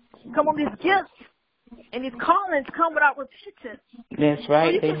 Come on, these gifts and these callings come without repentance. That's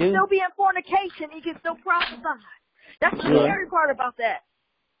right, so you can still be in fornication. You can still prophesy. That's the scary part about that.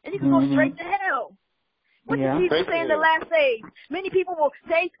 And you can go straight to hell. What did Jesus say in the last days? Many people will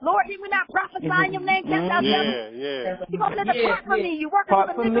say, Lord, did we not prophesy in your name? Cast out devils? You're going to say, depart from me. You work for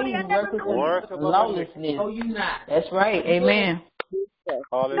iniquity. I never knew you. Lawlessness. Oh, you not. That's right. Amen.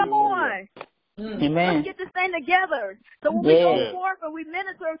 Hallelujah. Come on. Amen. Let's get this thing together. So when we go forth and we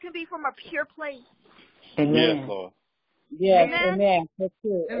minister, it can be from a pure place. Amen. Yes, Lord. Yes, amen. That's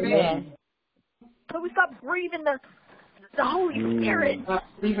it. Amen. So we stop grieving the Holy Spirit. I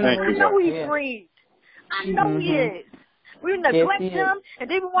know He's grieved. I know He is. We neglect Him, and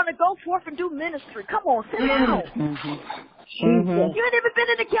then we want to go forth and do ministry. Come on, sit down. You ain't even been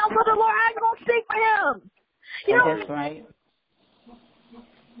in the council of the Lord. How you going to speak for Him? You know, that's right.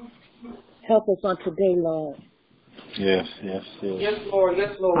 Help us on today, Lord. Yes, Lord.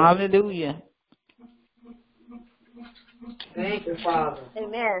 Yes, Lord. Hallelujah. Thank you, Father.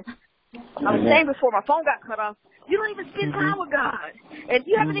 Amen. I was saying before my phone got cut off, you don't even spend time with God. And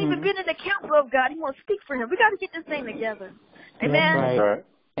you haven't even been in the counsel of God. You want to speak for Him. We got to get this thing together. Amen. That's right.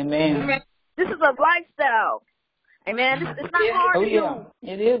 Amen. This is a lifestyle. Amen. It's not hard to do.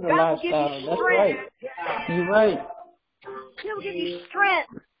 It is a God lifestyle. That's right. You're right. He'll give you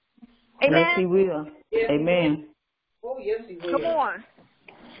strength. Amen. Yes, He will. Amen. Oh, yes, He will. Come on.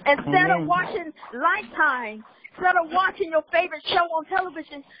 Instead of watching Lifetime, instead of watching your favorite show on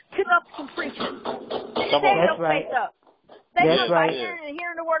television, pick up some preaching. That's right. That's right.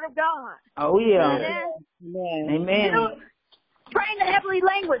 Hearing the word of God. Oh, yeah. Amen. You know, praying the heavenly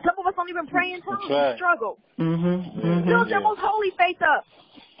language. Some of us don't even pray in tongues. We struggle. Build your most holy faith up.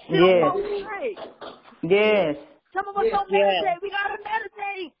 Yes. Yes. Some of us don't meditate. We got to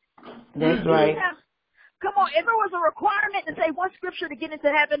meditate. That's right. Come on, if it was a requirement to say one scripture to get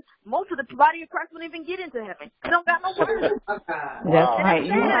into heaven, most of the body of Christ wouldn't even get into heaven. They don't got no word. That's right.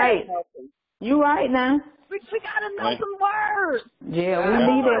 You're right. You're right now. We got to know some words. Yeah, we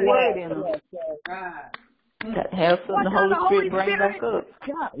need that word in us. Have some the Holy Spirit bring back up.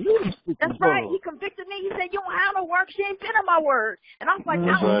 That's right. He convicted me. He said, you don't have no word. She ain't been in my word. And I was like,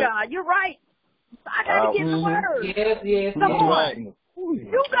 oh, God, you're right. I got to get in the word. Yes. Come on.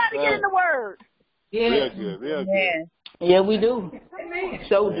 You got to get in the word. Real good. Yeah, we do.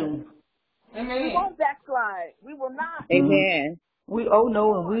 So do. Amen. We won't backslide. We will not. Amen. We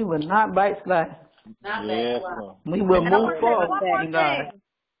and we will not backslide. Yes, we will move forward in God.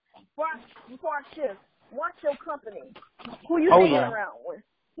 Before our shift, watch your company. Who you hanging around with?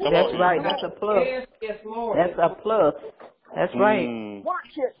 That's right. That's a plus. Yes, Lord. That's a plus. That's right.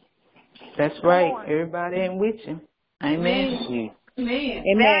 Watch it. That's right. Everybody ain't with you. Amen.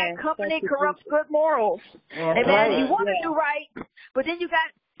 Amen. Bad company corrupts good morals. Amen. Right. You want to do right, but then you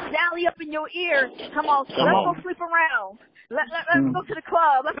got Sally up in your ear. Come on, let's go sleep around. Let's go to the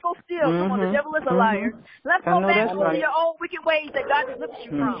club. Let's go steal. Come on, the devil is a liar. Let's go back to your old wicked ways that God delivered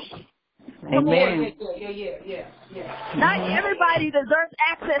you from. Amen. Yeah. Not everybody deserves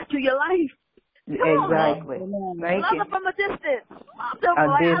access to your life. Exactly. Thank love you. them from a distance. A distance.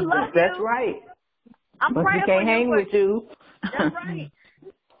 I love That's you. right. I'm but praying you can't hang with you. That's right.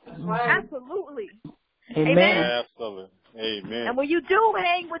 Absolutely. Amen. Absolutely. Amen. And when you do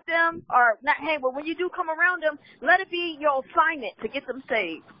hang with them, or not hang, but when you do come around them, let it be your assignment to get them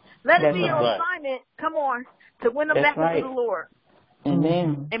saved. Let it be your assignment, come on, to win them back to the Lord.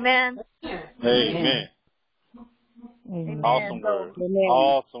 Amen. Amen. Amen. Awesome word.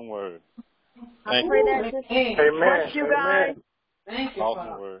 Awesome word. I pray that this bless you guys. Thank you,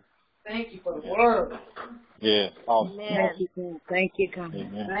 awesome word. Thank you for the word. Yeah, awesome. Thank you, God.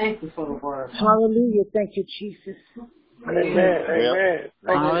 Amen. Thank you for the word. Hallelujah. Thank you, Jesus. Amen.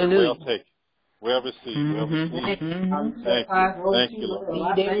 Hallelujah. Well taken. Well received. Well received. Thank you,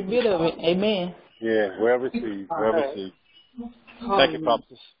 Lord. Need every bit of it. Amen. Yeah, well received. Well received. Thank you,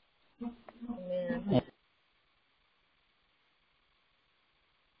 prophetess.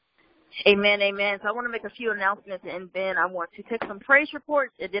 Amen, amen. So I want to make a few announcements, and then I want to take some praise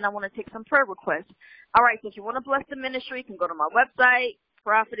reports, and then I want to take some prayer requests. All right, so if you want to bless the ministry, you can go to my website,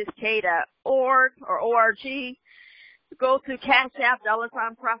 prophetessk.org or org. Go to Cash App,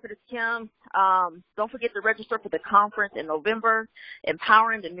 $Prophetess Kim. Don't forget to register for the conference in November.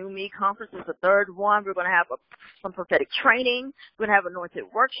 Empowering the New Me conference is the third one. We're going to have some prophetic training. We're going to have anointed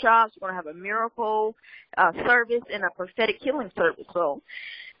workshops. We're going to have a miracle service and a prophetic healing service. So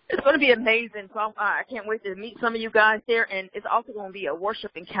it's going to be amazing. So I can't wait to meet some of you guys there. And it's also going to be a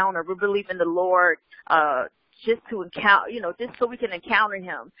worship encounter. We believe in the Lord just to encounter, just so we can encounter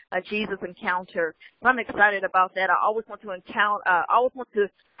him, a Jesus encounter. So I'm excited about that. I always want to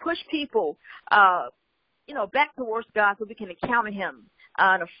push people, back towards God so we can encounter him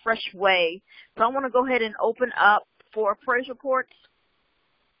in a fresh way. So I want to go ahead and open up for praise reports.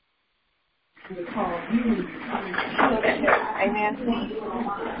 Amen.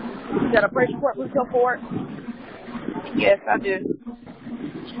 You got a praise report, Luke Ford? Yes, I do.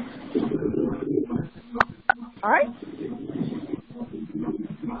 All right.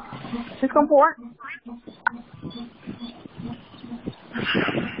 Just come forward.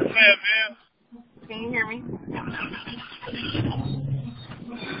 Man. Can you hear me?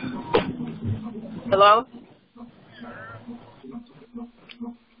 Hello?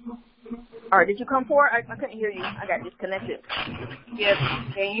 All right, did you come forward? I couldn't hear you. I got disconnected. Yes.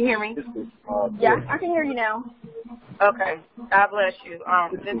 Can you hear me? Yeah, I can hear you now. Okay. God bless you.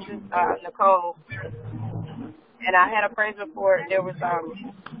 This is Nicole. And I had a praise report. There was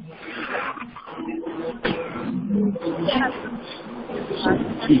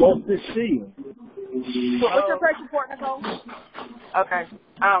What's the seal? What's your praise report, Nicole? Okay.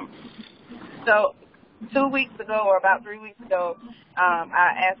 So 2 weeks ago, or about 3 weeks ago,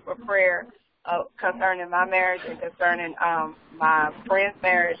 I asked for prayer concerning my marriage and concerning my friend's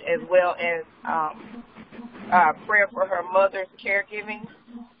marriage, as well as prayer for her mother's caregiving.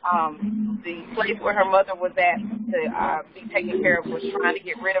 The place where her mother was at to be taken care of was trying to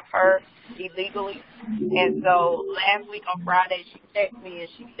get rid of her illegally. And so last week on Friday, she texted me and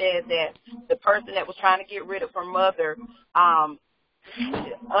she said that the person that was trying to get rid of her mother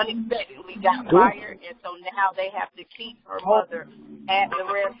unexpectedly got fired, and so now they have to keep her mother at the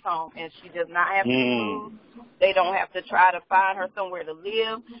rest home, and she does not have to move. They don't have to try to find her somewhere to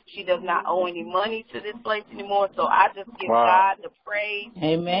live. She does not owe any money to this place anymore. So I just give God the praise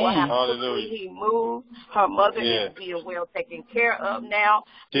for how quickly He moved. Her mother is being well taken care of now.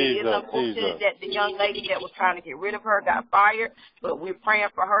 It is unfortunate that the young lady that was trying to get rid of her got fired, but we're praying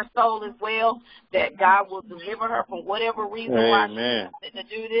for her soul as well, that God will deliver her from whatever reason why she wanted to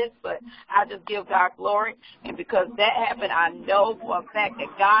do this. But I just give God glory, and because that happened, I know for a fact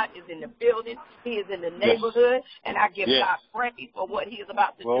that God is in the building. He is in the neighborhood, and I give God praise for what He is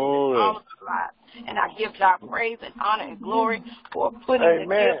about to do in all of our lives. And I give God praise and honor and glory for putting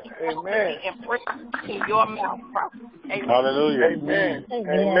the gift and praise in your mouth, prophet. Amen. Hallelujah. Amen.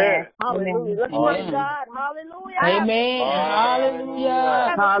 Hallelujah. Let's praise God. Hallelujah. Amen.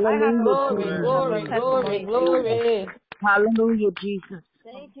 Hallelujah. Hallelujah. Glory. Hallelujah, Jesus.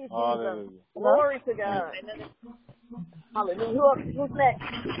 Thank you, Jesus. Hallelujah. Glory to God. Hallelujah. Who's next?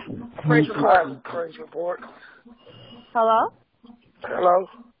 Praise report. Praise report. Hello? Hello?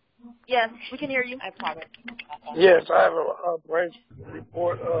 Yes, we can hear you. I promise. Yes, I have a praise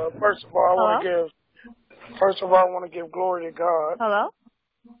report. First of all, I want to give glory to God. Hello?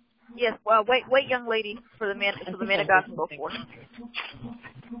 Yes, well, wait, young lady, for the man of God to go forth.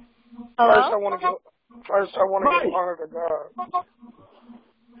 Hello? First, I want to give honor to God.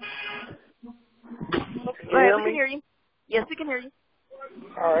 Go ahead, we can hear you. Yes, we can hear you.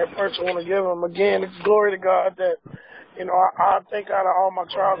 All right, first I want to give him, again, it's glory to God that, I think out of all my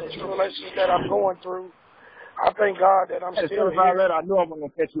trials and tribulations that I'm going through, I thank God that I'm still here. I knew I was going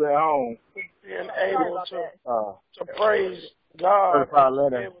to catch you at home. Being able to praise God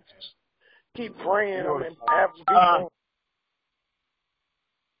and be able to keep praying and have people.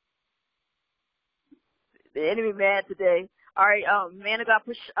 The enemy mad today. All right, man of God,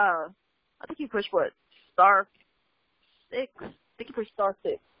 push, I think you pushed what? Star 6? I think you pushed star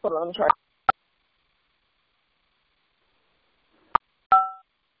 6. Hold on, let me try.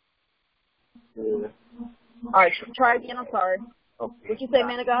 All right, try again. I'm sorry. Okay. What'd you say,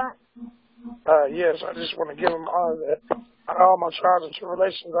 man of God? Yes, I just want to give him honor that out of all my trials and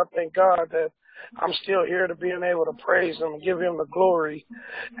tribulations, I thank God that I'm still here to being able to praise Him and give Him the glory.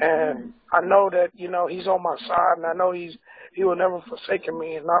 And I know that, He's on my side, and I know He will never forsake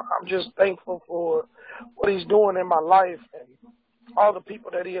me. And I'm just thankful for what He's doing in my life and all the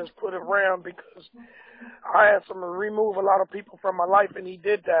people that He has put around, because I had to remove a lot of people from my life, and He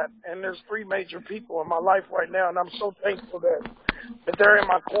did that. And there's 3 major people in my life right now, and I'm so thankful that they're in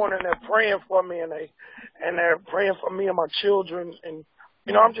my corner and they're praying for me, and they're praying for me and my children. And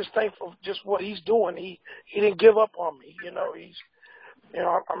I'm just thankful for just what He's doing. He didn't give up on me. I'm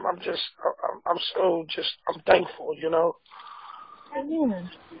thankful. Amen.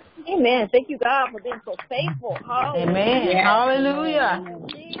 Amen. Thank you, God, for being so faithful. Hallelujah. Amen. Hallelujah.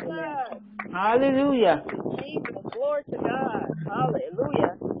 Jesus. Hallelujah. Jesus. Glory to God.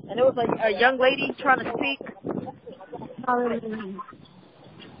 Hallelujah. And there was a young lady trying to speak. Hallelujah.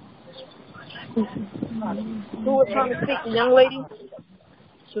 Who was trying to speak? The young lady?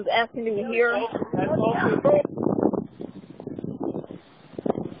 She was asking me to hear her.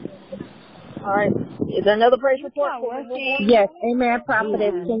 All right. Is there another praise report? Yes, amen,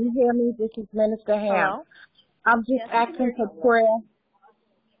 prophetess. Can you hear me? This is Minister Ham. Hello? I'm just asking for prayer.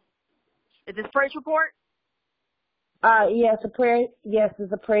 Is this praise report? Yes, a prayer. Yes,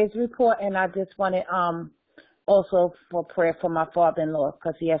 it's a praise report, and I just wanted also for prayer for my father-in-law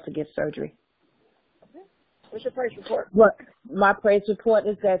because he has to get surgery. What's your praise report? What my praise report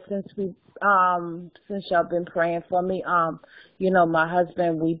is that since y'all been praying for me, my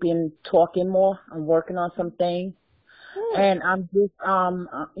husband, we've been talking more. I'm working on some things, and I'm just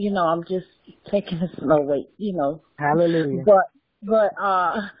I'm just taking it slow. Hallelujah.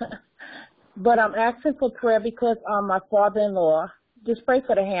 But I'm asking for prayer because my father-in-law. Just pray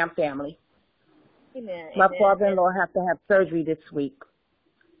for the Ham family. Amen. My father-in-law has to have surgery this week.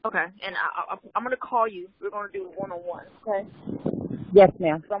 Okay, and I'm going to call you. We're going to do it one-on-one, okay? Yes,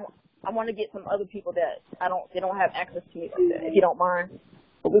 ma'am. I want to get some other people that they don't have access to me like that, if you don't mind.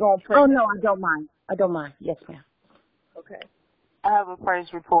 But we're going to pray. Oh, no, I don't mind. I don't mind. Yes, ma'am. Okay. I have a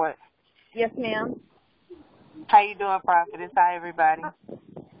praise report. Yes, ma'am. How you doing, prophetess? Hi, everybody.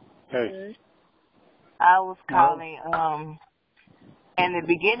 Hey. I was calling, in the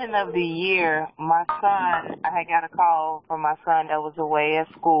beginning of the year, I had got a call from my son that was away at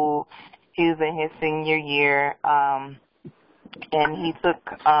school. He was in his senior year, and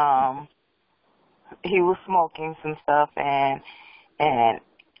he was smoking some stuff, and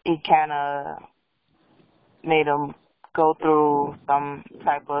it kind of made him go through some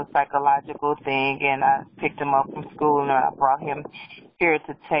type of psychological thing, and I picked him up from school and I brought him here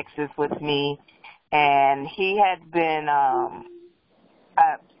to Texas with me. And he had been,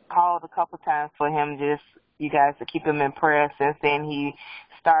 I called a couple times for him, just you guys to keep him in prayer. Since then, he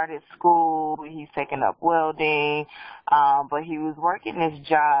started school. He's taken up welding, but he was working this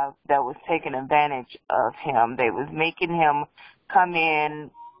job that was taking advantage of him. They was making him come in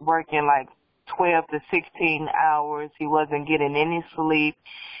working like 12 to 16 hours. He wasn't getting any sleep.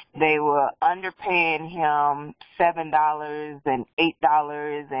 They were underpaying him $7 and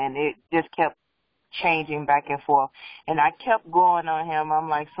 $8, and it just kept changing back and forth. And I kept going on him. I'm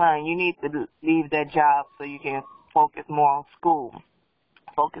like, son, you need to leave that job so you can focus more on school.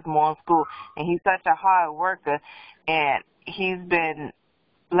 And he's such a hard worker, and he's been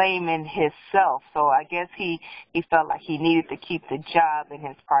blaming himself. So I guess he felt like he needed to keep the job, and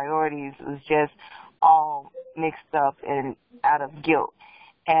his priorities was just all mixed up and out of guilt.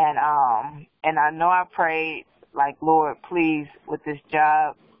 And I know I prayed, like, Lord, please, with this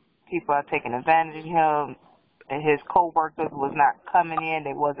job, people are taking advantage of him, and his coworkers was not coming in.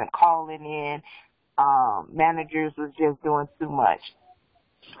 They wasn't calling in. Managers was just doing too much.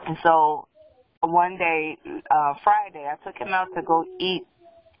 And so one day, Friday, I took him out to go eat,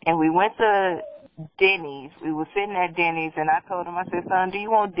 and we went to Denny's. We were sitting at Denny's, and I told him, I said, son, do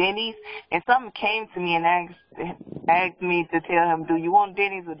you want Denny's? And something came to me and asked me to tell him, do you want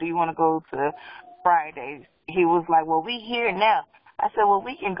Denny's or do you want to go to Fridays? He was like, well, we here now. I said, well,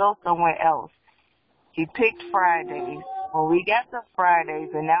 we can go somewhere else. He picked Fridays. When we got to Fridays,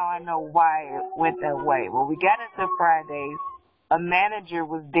 and now I know why it went that way. When we got into Fridays, a manager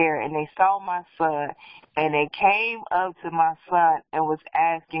was there, and they saw my son, and they came up to my son and was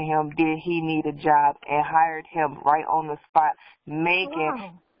asking him, did he need a job, and hired him right on the spot,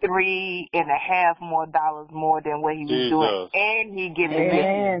 making $3.5 more than what he was doing, and he giving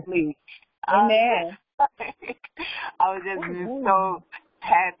him sleep. Amen. I was just so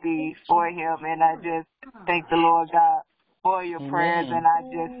happy for him, and I just thank the Lord God for your prayers, and I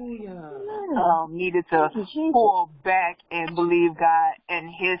just needed to pull back and believe God in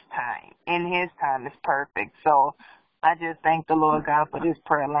His time. In His time is perfect. So I just thank the Lord God for this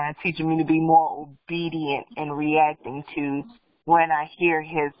prayer line, teaching me to be more obedient and reacting to when I hear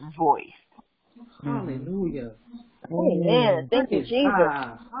His voice. Hallelujah. Amen. Thank you, Jesus.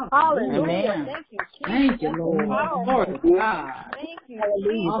 Hallelujah. Thank you, Jesus. Thank you, Lord. Glory to God. Thank you,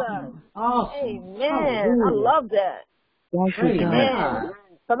 Jesus. Awesome. Amen. Hallelujah. I love that. Thank you, God. Amen.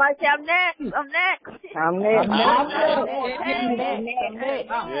 Somebody say, I'm next. I'm next. I'm next.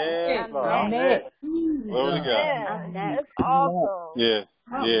 Yes, Lord. I'm next. Glory to God. That's awesome. Yes,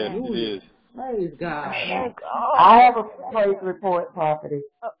 yes, it is. Praise God. That's awesome. I have a praise report, prophetess.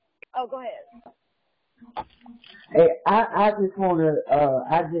 Oh, go ahead. Hey, I just want to,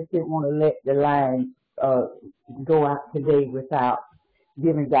 I just didn't want to let the line go out today without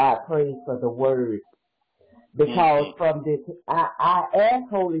giving God praise for the word. Because from this, I asked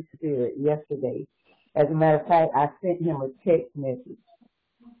Holy Spirit yesterday. As a matter of fact, I sent him a text message.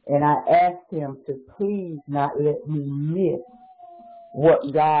 And I asked him to please not let me miss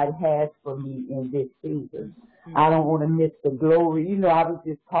what God has for me in this season. I don't want to miss the glory. You know, I was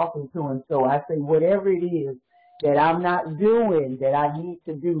just talking to him. So I say, whatever it is that I'm not doing that I need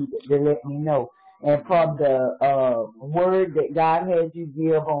to do to let me know. And from the word that God has you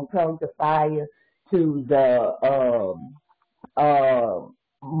give on Tongues of Fire to the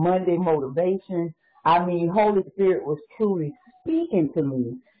Monday motivation, I mean, Holy Spirit was truly speaking to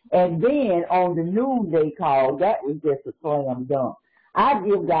me. And then on the noonday call, that was just a slam dunk. I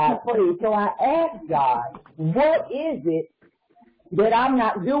give God praise. So I asked God, what is it that I'm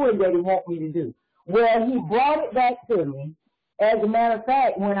not doing that He wants me to do? Well, He brought it back to me. As a matter of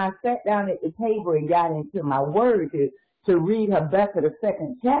fact, when I sat down at the table and got into my word to read Habakkuk, the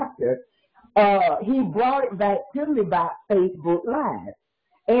 2nd chapter, He brought it back to me by Facebook Live.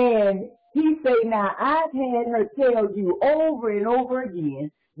 And He said, now, I've had her tell you over and over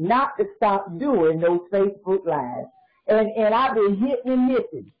again not to stop doing those Facebook Lives. And I've been hitting and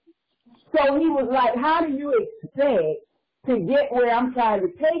missing. So He was like, how do you expect to get where I'm trying to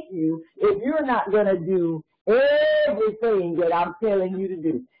take you if you're not going to do everything that I'm telling you to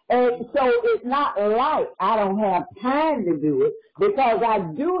do? And so it's not like I don't have time to do it, because I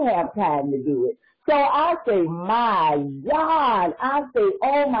do have time to do it. So I say, my God. I say,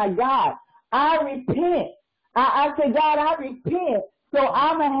 oh, my God. I repent. I say, God, I repent. So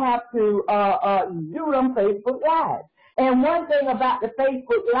I'm going to have to do them Facebook Lives. And one thing about the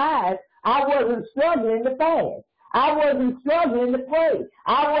Facebook Lives, I wasn't struggling to fast. I wasn't struggling to pray.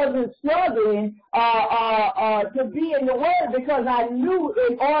 I wasn't struggling to be in the Word because I knew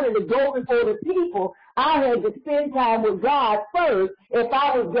in order to go before the people, I had to spend time with God first if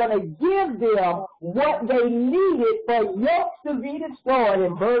I was going to give them what they needed for yokes to be destroyed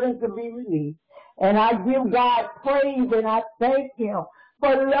and burdens to be released. And I give God praise and I thank Him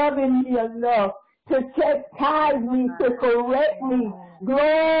for loving me enough to chastise me, to correct me.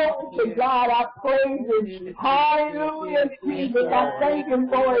 Glory to God, I praise Him. Hallelujah, Jesus. I thank Him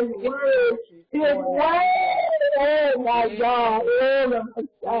for His word. His word, oh my God, oh my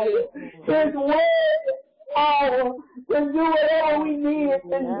God. His word is power to do whatever we need it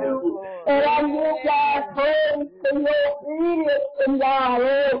to do. And I give God praise for your obedience to God,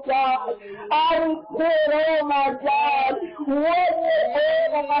 oh God. I repent, oh my God, what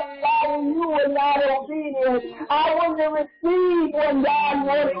my God, when you were not obedient. I wouldn't have received when God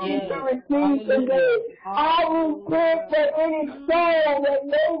wanted me to receive today. I repent for any soul that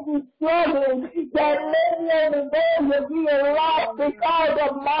may be struggling, that may be on the verge of being lost because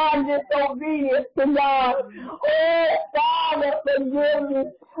of my disobedience to God. Oh, Father, forgive me.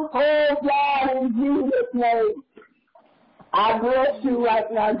 Oh, God, in Jesus' name. I bless you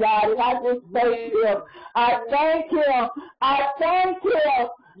right now, God, and I just thank Him. I thank Him. I thank Him.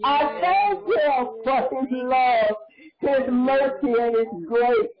 I thank Him for His love, His mercy, and His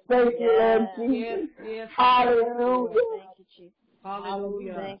grace. Thank you, Lord Jesus. Hallelujah. Thank you, Jesus.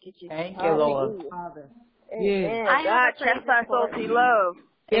 Hallelujah. Thank you, Jesus. Thank you, Lord. Father. Amen. I have God chastise those He loves.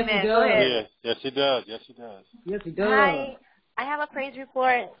 Yes, Amen. He Go ahead. Yes, yes, He does. Yes, He does. Yes, He does. Hi, I have a praise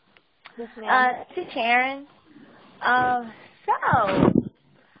report to Sharon. So,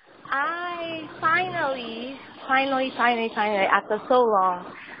 I finally, after so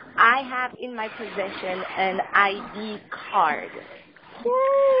long, I have in my possession an ID card.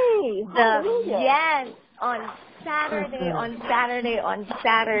 Yay! Hallelujah. Yes, on Saturday,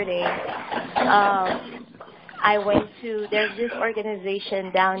 I went to, there's this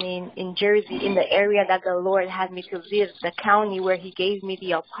organization down in Jersey, in the area that the Lord had me to live, the county where He gave me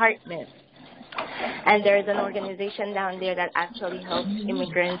the apartment. And there's an organization down there that actually helps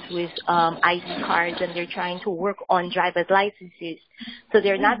immigrants with ID cards, and they're trying to work on driver's licenses. So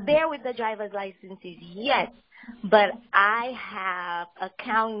they're not there with the driver's licenses yet, but I have a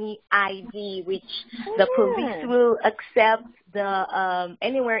county ID, which the police will accept the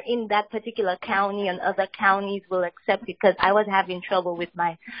anywhere in that particular county, and other counties will accept it, because I was having trouble with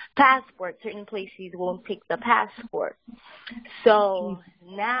my passport. Certain places won't take the passport. So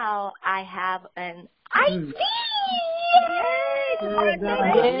now I have an ID. Hallelujah.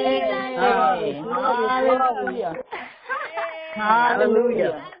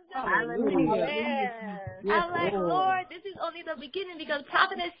 Hallelujah. Hallelujah. I'm like, Lord, this is only the beginning, because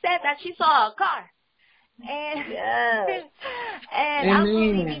Prophetess said that she saw a car. And and I'm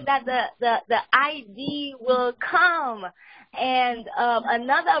believing that the ID will come. And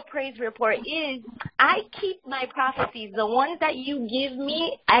another praise report is I keep my prophecies, the ones that you give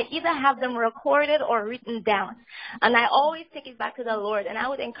me. I either have them recorded or written down, and I always take it back to the Lord. And I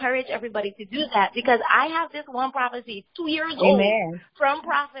would encourage everybody to do that, because I have this one prophecy, 2 years old, from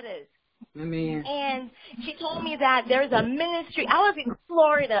Prophetess. Amen. And she told me that there's a ministry. I was in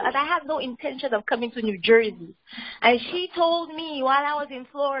Florida, and I had no intention of coming to New Jersey. And she told me while I was in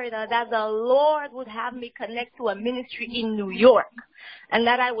Florida that the Lord would have me connect to a ministry in New York, and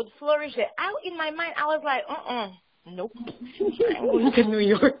that I would flourish there. In my mind, I was like, nope, I'm going to New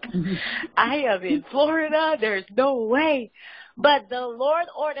York. I am in Florida. There's no way. But the Lord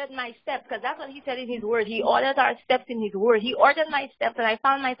ordered my steps, because that's what He said in His Word. He ordered our steps in His Word. He ordered my steps, and I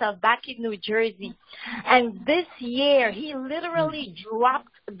found myself back in New Jersey. And this year, He literally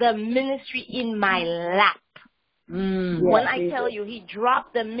dropped the ministry in my lap. When I tell you, He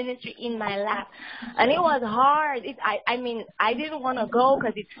dropped the ministry in my lap. And it was hard. I mean, I didn't want to go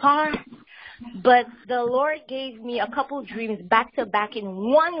because it's far. But the Lord gave me a couple dreams back to back in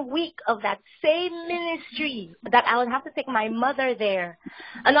 1 week of that same ministry, that I would have to take my mother there.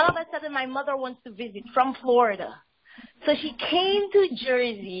 And all of a sudden, my mother wants to visit from Florida. So she came to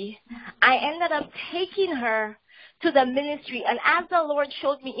Jersey. I ended up taking her to the ministry. And as the Lord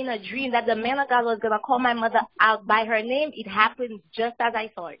showed me in a dream that the man of God was going to call my mother out by her name, it happened just as I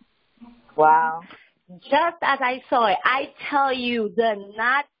saw it. Wow. Just as I saw it. I tell you, do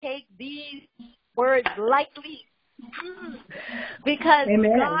not take these words lightly. Because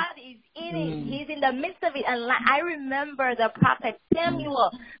God is in it. He's in the midst of it. And I remember the prophet Samuel.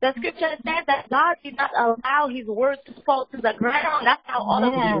 The scripture said that God did not allow His word to fall to the ground. That's how all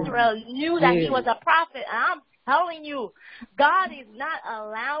of Israel knew that he was a prophet. And I'm telling you, God is not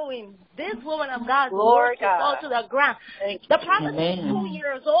allowing this woman of God's word to fall to the ground. The prophet is 2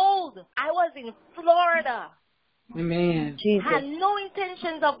 years old. I was in Florida. Amen. Had no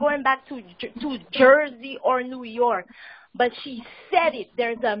intentions of going back to Jersey or New York. But she said it.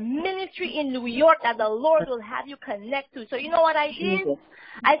 There's a ministry in New York that the Lord will have you connect to. So you know what I did?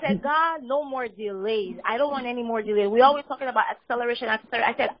 I said, God, no more delays. I don't want any more delays. We're always talking about acceleration. I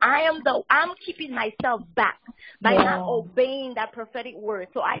said, I'm keeping myself back by not obeying that prophetic word.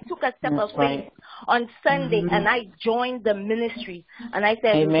 So I took a step of faith on Sunday and I joined the ministry. And I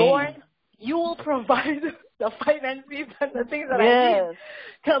said, Lord, you will provide the finances and the things that I need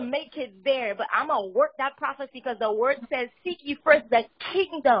to make it there. But I'm going to work that prophecy because the word says, seek ye first the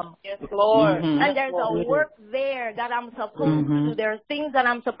kingdom. Yes, Lord. And there's a work there that I'm supposed to do. There are things that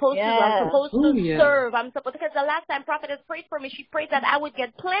I'm supposed to do. I'm supposed to serve. Because the last time prophetess prayed for me, she prayed that I would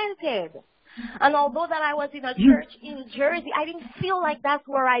get planted. And although that I was in a church in Jersey, I didn't feel like that's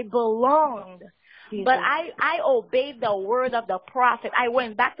where I belonged. But I obeyed the word of the prophet. I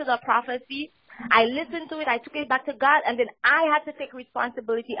went back to the prophecy. I listened to it. I took it back to God. And then I had to take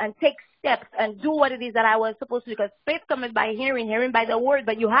responsibility and take steps and do what it is that I was supposed to do. Because faith comes by hearing, hearing by the word.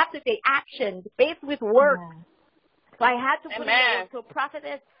 But you have to take action. Faith with work. So I had to put it in. So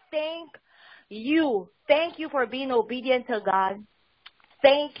prophetess, thank you. Thank you for being obedient to God.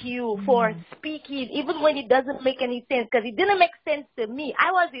 Thank you for speaking, even when it doesn't make any sense. Because it didn't make sense to me.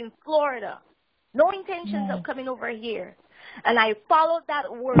 I was in Florida. No intentions of coming over here. And I followed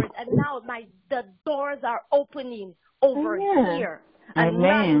that word, and now the doors are opening over here and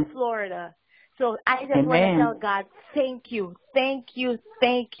not in Florida. So I just want to tell God, thank you, thank you,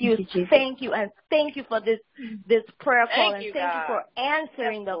 thank you, thank you, and thank you for this prayer call, and thank you for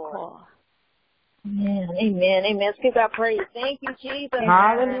answering the call. Amen, amen, amen. Let's give God praise. Thank you, Jesus.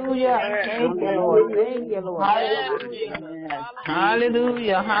 Hallelujah. Thank you, Lord. Thank you, Lord.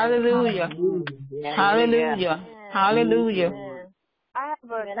 Hallelujah. Hallelujah. Hallelujah. Hallelujah. I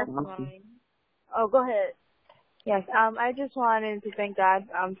have a testimony. Oh, go ahead. Yes, I just wanted to thank God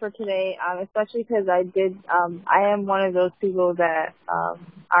for today, especially because I am one of those people that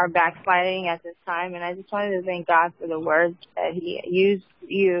are backsliding at this time, and I just wanted to thank God for the words that He used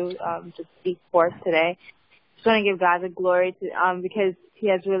you to speak forth today. Just want to give God the glory because He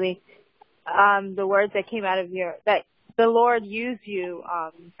has really the words that came out of that the Lord used you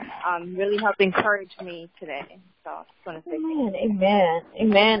really helped encourage me today. So I just want to say amen, amen,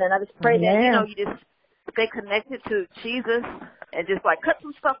 amen. And I just pray that you just stay connected to Jesus and just cut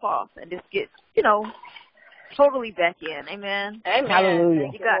some stuff off and just get totally back in. Amen. Amen. Hallelujah.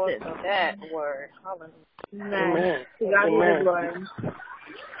 You got this. That word. Hallelujah. Amen. To God be the glory.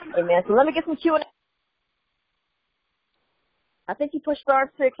 Amen. So let me get some Q&A. I think you pushed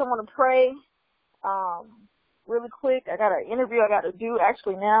star 6. I want to pray really quick. I got an interview I got to do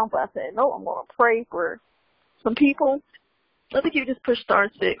actually now, but I said, no, I'm going to pray for some people. I think you just push star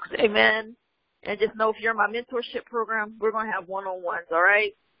 6. Amen. And just know if you're in my mentorship program, we're going to have one-on-ones, all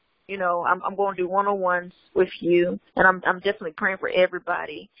right? I'm going to do one-on-ones with you, and I'm definitely praying for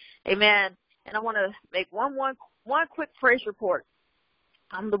everybody. Amen. And I want to make one quick praise report.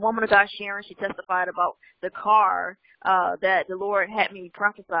 The woman of God, Sharon, she testified about the car that the Lord had me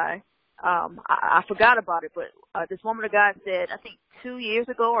prophesy. I forgot about it, but this woman of God said, I think 2 years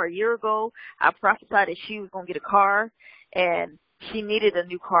ago or a year ago, I prophesied that she was going to get a car, and she needed a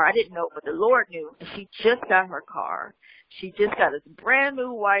new car. I didn't know, but the Lord knew. And she just got her car. She just got this brand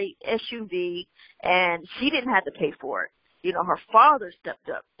new white SUV, and she didn't have to pay for it. Her father stepped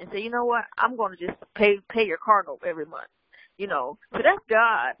up and said, you know what, I'm going to just pay your car note every month. So that's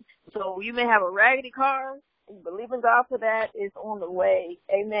God. So you may have a raggedy car. Believe in God for that. It's on the way.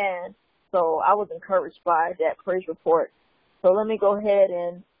 Amen. So I was encouraged by that praise report. So let me go ahead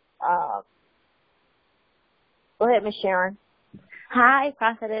and go ahead, Miss Sharon. Hi,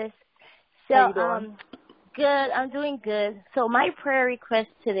 prophetess. So, how you doing? Good. I'm doing good. So my prayer request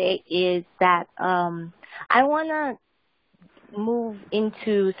today is that I want to move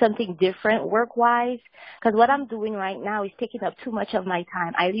into something different work-wise, because what I'm doing right now is taking up too much of my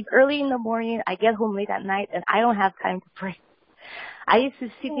time. I leave early in the morning, I get home late at night, and I don't have time to pray. I used to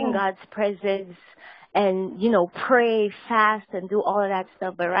sit in God's presence and, pray, fast, and do all of that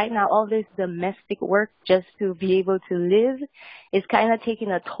stuff. But right now, all this domestic work just to be able to live is kind of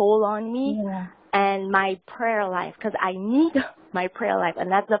taking a toll on me and my prayer life, because I need my prayer life. And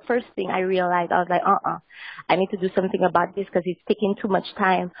that's the first thing I realized. I was like, I need to do something about this because it's taking too much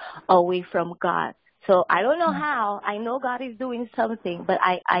time away from God. So I don't know how. I know God is doing something, but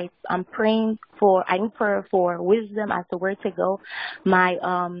I'm praying for, I need prayer for wisdom as to where to go.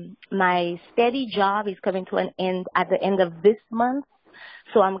 My steady job is coming to an end at the end of this month.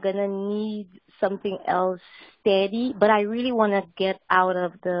 So I'm going to need something else steady, but I really want to get out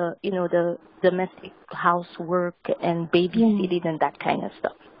of the domestic housework and babysitting and that kind of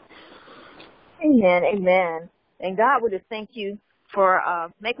stuff. Amen, amen. And God, we just thank you for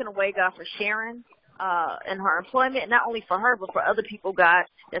making a way, God, for Sharon and her employment, not only for her, but for other people, God,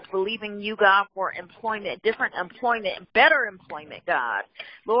 that's believing you, God, for employment, different employment, better employment, God.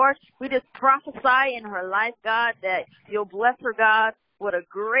 Lord, we just prophesy in her life, God, that you'll bless her, God, with a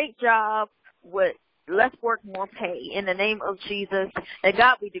great job, with less work, more pay, in the name of Jesus. And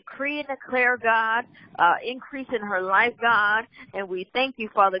God, we decree and declare, God, increase in her life, God. And we thank you,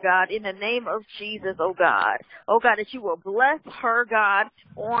 Father God, in the name of Jesus, oh God. Oh God, that you will bless her, God,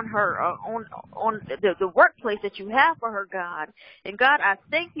 on her, on the workplace that you have for her, God. And God, I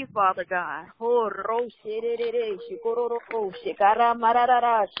thank you, Father God.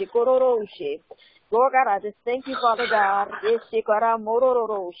 Lord God, I just thank you, Father God.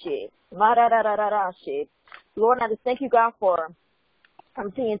 Lord, I just thank you, God, for,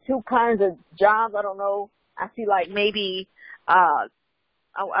 I'm seeing two kinds of jobs. I don't know. I see like maybe, I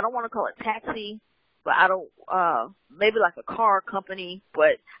don't want to call it taxi, but maybe like a car company,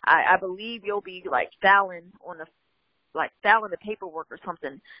 but I believe you'll be like filing the paperwork or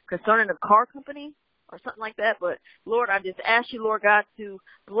something concerning a car company or something like that. But Lord, I just ask you, Lord God, to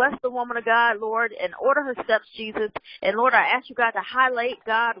bless the woman of God, Lord, and order her steps, Jesus. And Lord, I ask you, God, to highlight,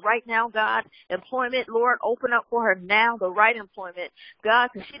 God, right now, God, employment, Lord, open up for her now the right employment,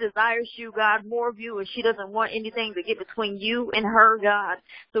 God, because she desires you, God, more of you, and she doesn't want anything to get between you and her, God.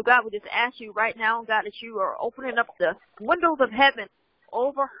 So God, we just ask you right now, God, that you are opening up the windows of heaven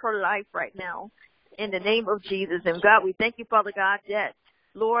over her life right now in the name of Jesus. And God, we thank you, Father God, that,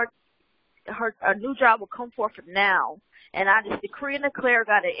 Lord, a new job will come forth now. And I just decree and declare,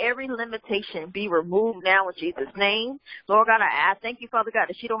 God, that every limitation be removed now in Jesus' name. Lord God, I thank you, Father God,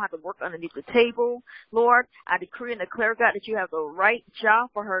 that she don't have to work underneath the table. Lord, I decree and declare, God, that you have the right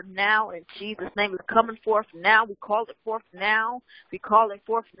job for her now in Jesus' name. It's coming forth now. We call it forth now. We call it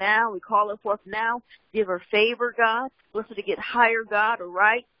forth now. We call it forth now. Give her favor, God. Bless her to get higher, God,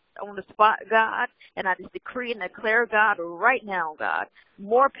 right on the spot, God. And I just decree and declare, God, right now, God,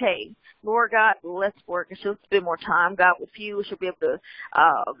 more pay. Lord God, less work, and she'll spend more time, God, with you. She'll be able to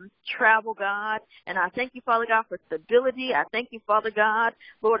travel, God. And I thank you, Father God, for stability. I thank you, Father God,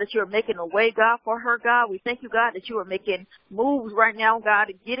 Lord, that you are making a way, God, for her, God. We thank you, God, that you are making moves right now, God,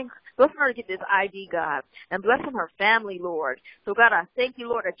 and blessing her to get this ID, God, and blessing her family, Lord. So, God, I thank you,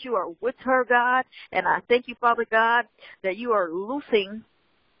 Lord, that you are with her, God. And I thank you, Father God, that you are loosing,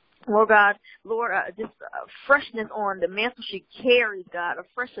 Lord God, Lord, just freshness on the mantle she carries, God, a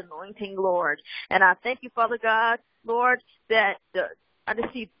fresh anointing, Lord. And I thank you, Father God, Lord, that I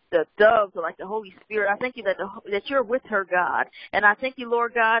just see the doves are like the Holy Spirit. I thank you that you're with her, God. And I thank you,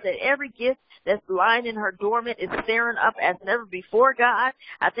 Lord God, that every gift that's lying in her dormant is staring up as never before, God.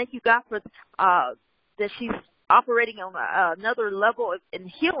 I thank you, God, for that she's operating on another level in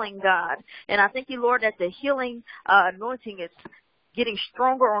healing, God. And I thank you, Lord, that the healing anointing is getting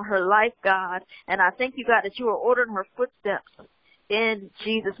stronger on her life, God. And I thank you, God, that you are ordering her footsteps in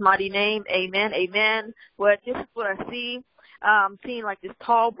Jesus' mighty name. Amen, amen. Well, this is what I see. I'm seeing like this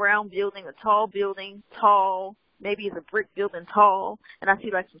tall brown building, tall, maybe it's a brick building, tall. And I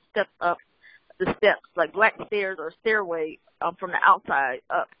see like some steps up the steps, like black stairs or stairway from the outside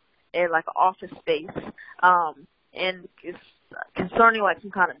up and like an office space. And it's concerning like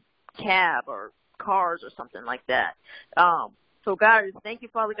some kind of cab or cars or something like that. So, God, thank you,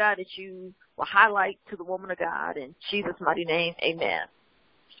 Father God, that you will highlight to the woman of God. In Jesus' mighty name, amen.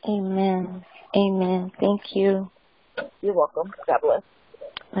 Amen. Amen. Thank you. You're welcome. God bless.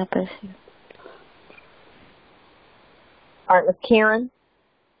 God bless you. All right, Miss Karen.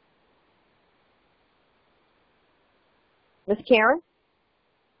 Miss Karen?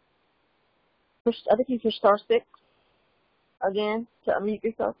 I think you push star 6 again to unmute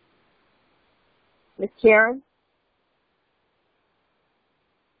yourself. Miss Karen?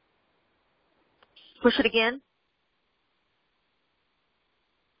 Push it again.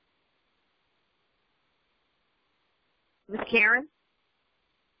 Miss Karen?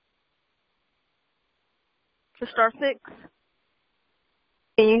 Push star 6.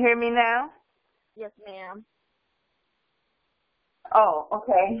 Can you hear me now? Yes, ma'am. Oh,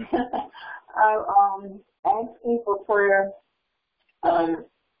 okay. I'm asking for prayer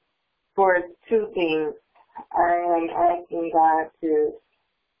for two things. I am asking God to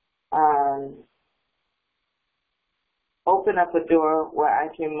open up a door where I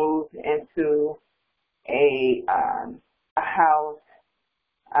can move into a house.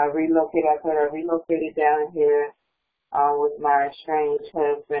 I relocated down here with my estranged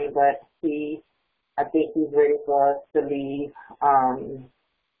husband, but I think he's ready for us to leave.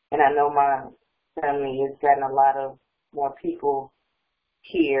 And I know my family has gotten a lot of more people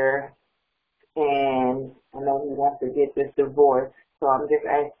here, and I know he wants to get this divorce. So I'm just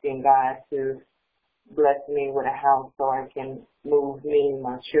asking God to bless me with a house so I can move me and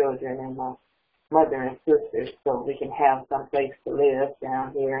my children and my mother and sisters so we can have some place to live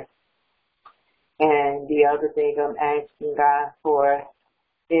down here. And the other thing I'm asking God for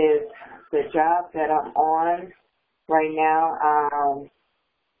is the job that I'm on right now.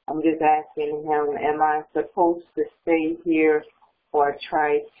 I'm just asking him, am I supposed to stay here or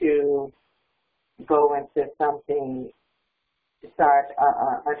try to go into something, start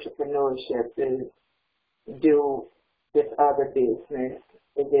entrepreneurship, to do this other business?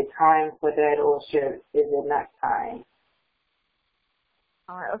 Is it time for that, or is it not time?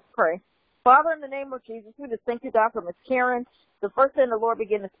 All right, let's pray. Father, in the name of Jesus, we just thank you, God, for Miss Karen. The first thing the Lord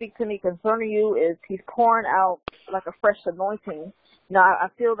began to speak to me concerning you is he's pouring out like a fresh anointing. Now, I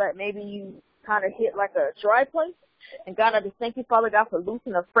feel that maybe you kind of hit like a dry place. And God, I just thank you, Father God, for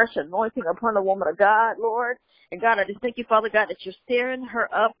loosing a fresh anointing upon the woman of God, Lord. And God, I just thank you, Father God, that you're stirring her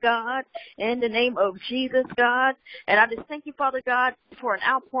up, God, in the name of Jesus, God. And I just thank you, Father God, for an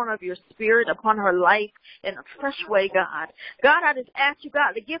outpouring of your spirit upon her life in a fresh way, God. God, I just ask you,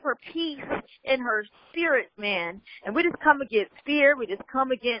 God, to give her peace in her spirit, man. And we just come against fear. We just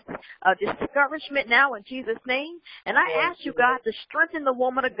come against discouragement now in Jesus' name. And I ask you, God, to strengthen the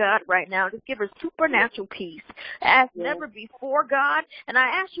woman of God right now. Just give her supernatural peace as never before, God. And I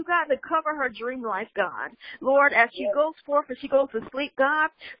ask you, God, to cover her dream life, God. Lord, as she goes forth and she goes to sleep,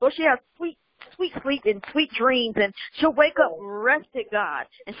 God, Lord, she has sweet sleep and sweet dreams, and she'll wake up rested, God,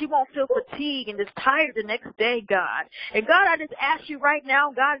 and she won't feel fatigue and just tired the next day, God. And God, I just ask you right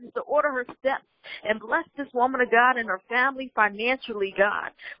now, God, just to order her steps and bless this woman of God and her family financially, God.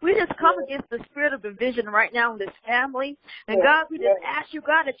 We just come against the spirit of division right now in this family. And God, we just ask you,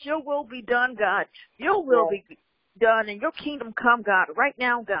 God, that your will be done, God. Your will be done and your kingdom come, God, right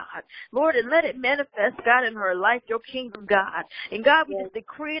now, God. Lord, and let it manifest, God, in her life, your kingdom, God. And God, we just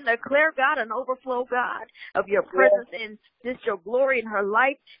decree and declare, God, an overflow, God, of your presence and just your glory in her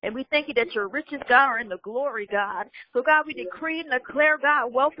life. And we thank you that your riches, God, are in the glory, God. So, God, we decree and declare,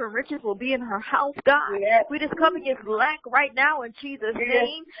 God, wealth and riches will be in her house, God. We just come against lack right now in Jesus'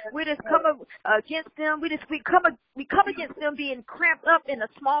 name. We just come against them. We come against them being cramped up in a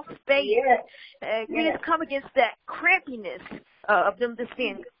small space. We just come against that crampiness of them just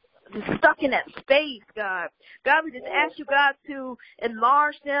being stuck in that space, God. God, we just ask you, God, to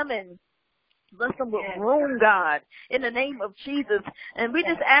enlarge them and bless them with room, God, in the name of Jesus. And we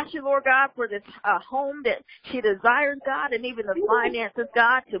just ask you, Lord God, for this home that she desires, God, and even the finances,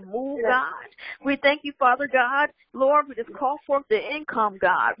 God, to move, God. We thank you, Father God. Lord, we just call forth the income,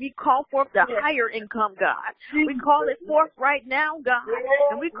 God. We call forth the higher income, God. We call it forth right now, God.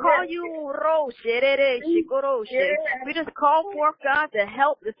 And we call you we just call forth, God, the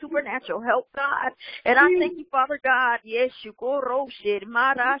help, the supernatural help, God. And I thank you, Father God. Yes,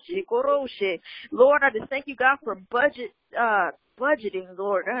 Lord, I just thank you, God, for budgeting,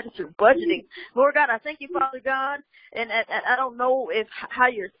 Lord God, it's your budgeting. Lord God, I thank you, Father God, and I don't know how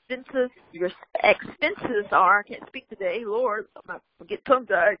your expenses are. I can't speak today, Lord. I'm not get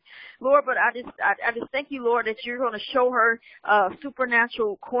tongue-tied, Lord, but I just thank you, Lord, that you're going to show her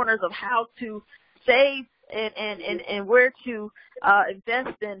supernatural corners of how to save and where to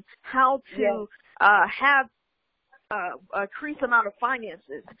invest and how to have increase amount of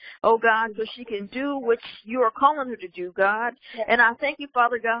finances, oh God, so she can do what you are calling her to do, God. And I thank you,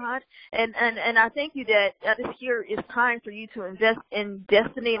 Father God, and I thank you that this year is time for you to invest in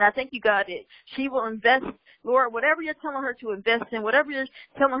destiny. And I thank you, God, that she will invest, Lord, whatever you're telling her to invest in, whatever you're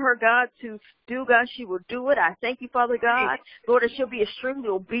telling her, God, to do, God, she will do it. I thank you, Father God, Lord, that she'll be extremely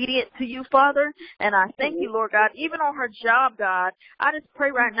obedient to you, Father. And I thank you, Lord God, even on her job, God, I just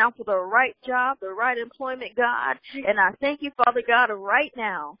pray right now for the right job, the right employment, God. And I thank you, Father God, right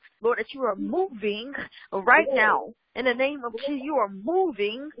now, Lord, that you are moving right now. In the name of Jesus, you are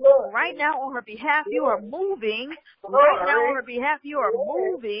moving right now on her behalf. You are moving right now on her behalf. You are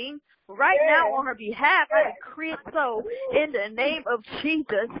moving right now on her behalf. I decree it so in the name of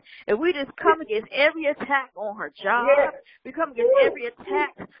Jesus. And we just come against every attack on her job. We come against every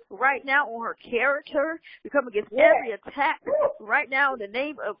attack right now on her character. We come against every attack right now in the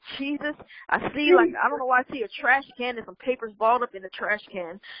name of Jesus. I don't know why I see a trash can and some papers balled up in the trash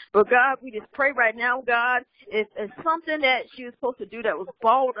can. But God, we just pray right now, God, if something that she was supposed to do that was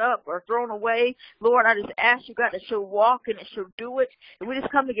balled up or thrown away, Lord, I just ask you, God, that she'll walk and that she'll do it. And we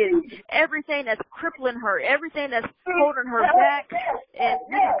just come against everything that's crippling her, everything that's holding her back. And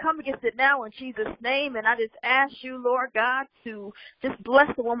we just come against it now in Jesus' name. And I just ask you, Lord God, to just bless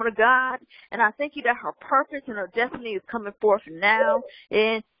the woman of God. And I thank you that her purpose and her destiny is coming forth now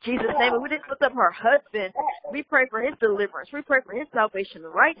in Jesus' name. And we just lift up her husband. We pray for his deliverance. We pray for his salvation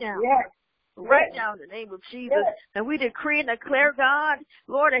right now. Right now in the name of Jesus. And we decree and declare, God,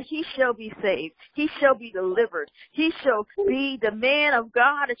 Lord, that he shall be saved. He shall be delivered. He shall be the man of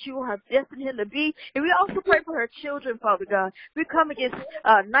God that you have destined him to be. And we also pray for her children, Father God. We come against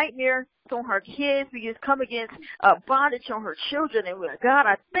nightmares on her kids. We just come against bondage on her children. And God,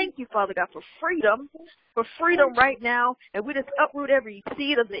 I thank you, Father God, for freedom right now. And we just uproot every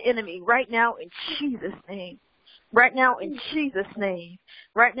seed of the enemy right now in Jesus' name. Right now in Jesus' name.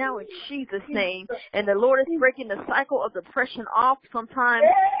 Right now in Jesus' name. And the Lord is breaking the cycle of depression off. Sometimes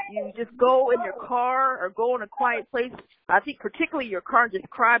you just go in your car or go in a quiet place. I think particularly your car and just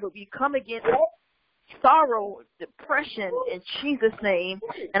cry, but we come against sorrow, depression in Jesus' name.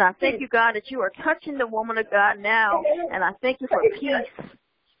 And I thank you, God, that you are touching the woman of God now. And I thank you for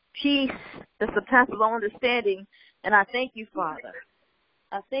peace that surpasses all understanding. And I thank you, Father.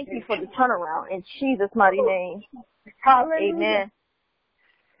 I thank you for the turnaround in Jesus' mighty name. Hallelujah. Amen.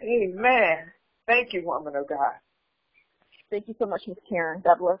 Amen. Thank you, woman of God. Thank you so much, Ms. Karen.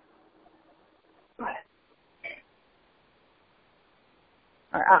 God bless.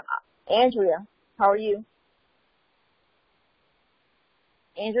 All right, Andrea, how are you?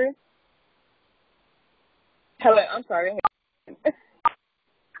 Andrea? Hello, I'm sorry.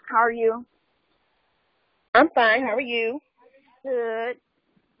 How are you? I'm fine. How are you? Good.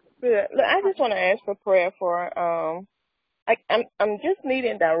 Good. Look, I just want to ask for prayer for I'm just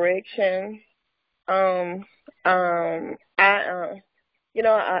needing direction. I've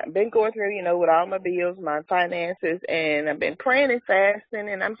been going through, with all my bills, my finances, and I've been praying and fasting,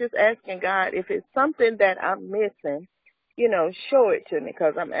 and I'm just asking God if it's something that I'm missing, show it to me,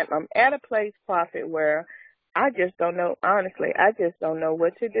 because I'm at a place, Prophet, where I just don't know. Honestly, I just don't know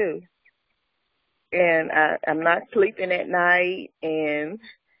what to do, and I'm not sleeping at night, and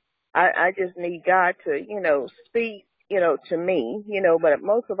I just need God to, speak, to me, but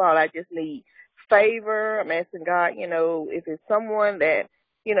most of all, I just need favor. I'm asking God, if it's someone that,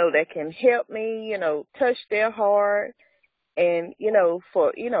 that can help me, touch their heart. And,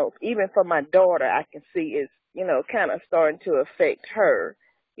 for, even for my daughter, I can see it's, kind of starting to affect her,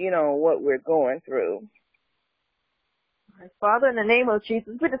 what we're going through. Father, in the name of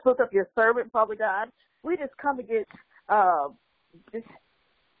Jesus, we just lift up your servant, Father God. We just come against this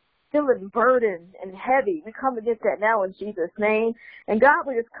feeling burdened and heavy. We come against that now in Jesus' name. And God,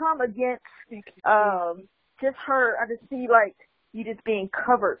 we just come against just her. I just see like you just being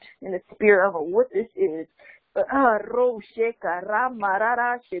covered in the spirit of what this is. Lord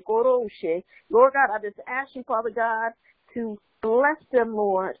God, I just ask you, Father God, to bless them,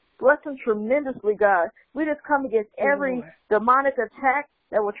 Lord. Bless them tremendously, God. We just come against every demonic attack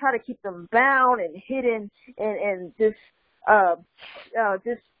that will try to keep them bound and hidden and just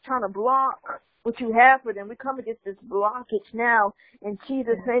trying to block what you have for them. We come against this blockage now in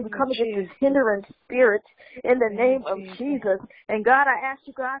Jesus' name. We come against this hindering spirit in the name of Jesus. And God, I ask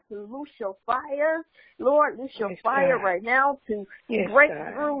you, God, to loose your fire. Lord, loose your fire right now to break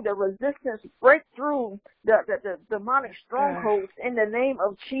through the resistance, break through the demonic strongholds in the name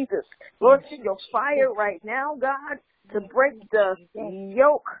of Jesus. Lord, send your fire right now, God, to break the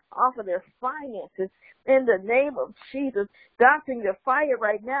yoke off of their finances in the name of Jesus. God, send your fire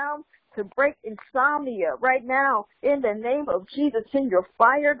right now to break insomnia right now in the name of Jesus. Send your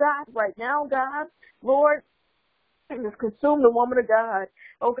fire, God, right now, God. Lord, and just consume the woman of God.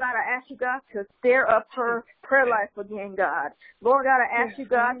 Oh, God, I ask you, God, to stir up her prayer life again, God. Lord, God, I ask you,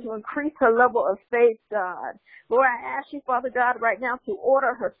 God, to increase her level of faith, God. Lord, I ask you, Father God, right now to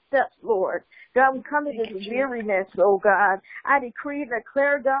order her steps, Lord. God, we come to this weariness, oh, God. I decree and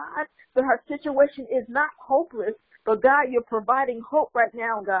declare, God, that her situation is not hopeless, but, God, you're providing hope right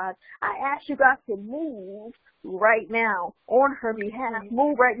now, God. I ask you, God, to move right now on her behalf.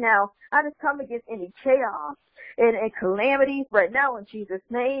 Move right now. I just come against any chaos and calamities right now in Jesus'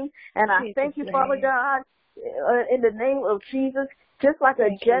 name. And I thank you, Father God, in the name of Jesus, just like a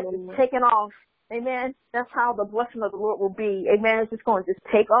jet is taking off. Amen. That's how the blessing of the Lord will be. Amen. It's just going to just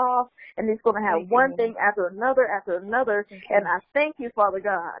take off, and it's going to have one thing after another after another. And I thank you, Father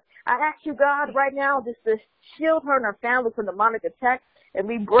God. I ask you, God, right now just to shield her and her family from demonic attacks, and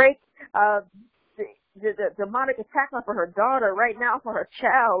we break the demonic attack on for her daughter right now, for her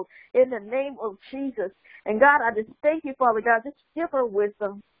child, in the name of Jesus. And God, I just thank you, Father God. Just give her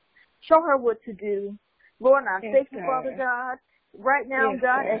wisdom. Show her what to do. Lord, and I thank you, Father God. Right now,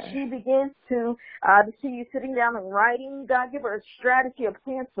 God, as she begins to see you sitting down and writing, God, give her a strategy, a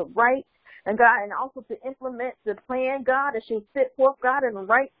plan to write, and God, and also to implement the plan, God, as she'll sit forth, God, and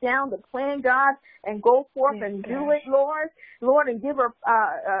write down the plan, God, and go forth and do it, Lord, and give her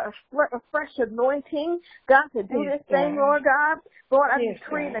a fresh anointing, God, to do this thing, Lord God. Lord, I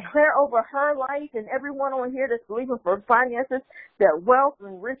decree and declare over her life and everyone on here that's believing for finances that wealth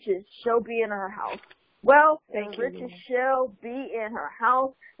and riches shall be in her house. Wealth and riches shall be in her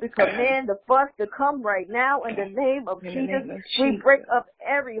house. We command the funds to come right now in the name of Jesus. We break up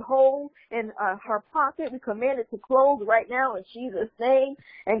every hole in her pocket. We command it to close right now in Jesus' name.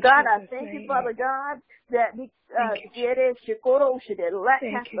 And God, I thank you, Father God, that lack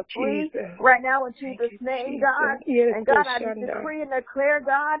has to flee right now in Jesus' name, God. And God, I just decree and declare,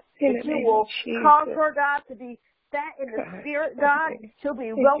 God, that you will cause her, God, to be fat in the spirit, God. She'll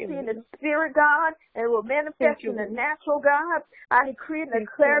be wealthy in the spirit, God, and it will manifest in the natural, God. I decree and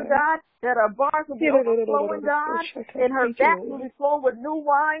declare, God, that her bars will be overflowing, God, and her vats will be flowing with new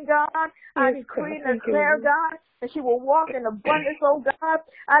wine, God. I decree and declare, God, that she will walk in abundance, oh God.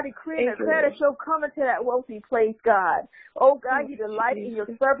 I decree and declare that she'll come into that wealthy place, God. Oh God, you delight in your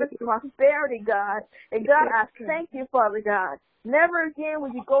servant's prosperity, God. And God, I thank you, Father God. Never again will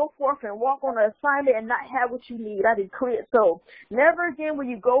you go forth and walk on an assignment and not have what you need. I decree it so. Never again will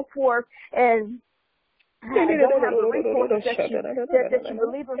you go forth and don't have the resources that you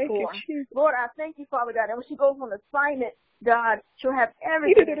believe in for. Lord, I thank you, Father God. And when she goes on assignment, God, she'll have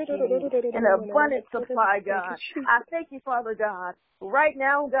everything that she needs in an abundant supply, God. I thank you, Father God. Right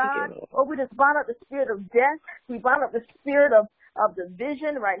now, God, we just bind up the spirit of death. We bind up the spirit of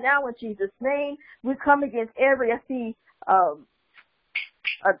division right now in Jesus' name. We come against every, I see,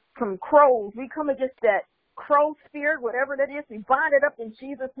 some crows. We come against that crow spirit, whatever that is. We bind it up in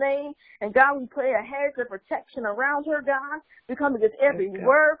Jesus' name. And God, we pray a hedge of protection around her, God. We come against every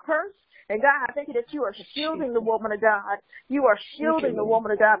word curse. And God, I thank you that you are shielding the woman of God. You are shielding the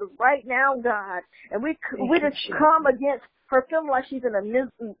woman of God right now, God. And we just come against her feeling like she's in a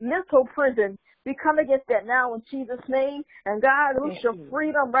mental prison. We come against that now in Jesus' name. And God, loose your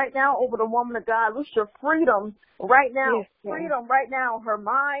freedom right now over the woman of God. Loose your freedom right now. Freedom right now, her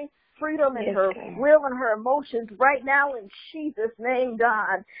mind. Freedom in her will and her emotions right now in Jesus' name,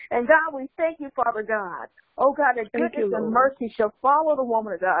 God. And God, we thank you, Father God. Oh, God, that goodness and mercy shall follow the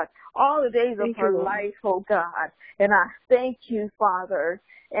woman of God all the days of her life, oh, God. And I thank you, Father.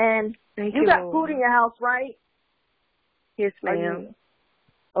 And you got food in your house, right? Yes, ma'am.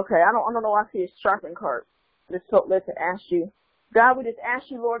 Okay, I don't know. I see a shopping cart. Let's ask you. God, we just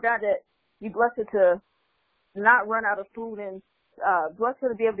ask you, Lord God, that you bless her to not run out of food and bless her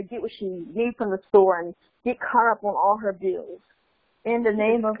to be able to get what she needs from the store and get caught up on all her bills. In the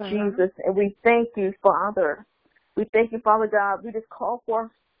name of Jesus, and we thank you, Father. We thank you, Father God. We just call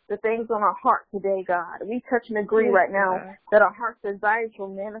forth the things on our heart today, God. We touch and agree right now that our heart's desires will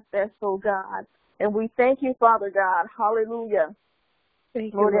manifest, oh God. And we thank you, Father God. Hallelujah.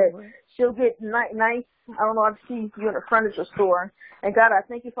 Thank Lord, you, Lord. She'll get nice, I don't know, I've seen you in a furniture store. And God, I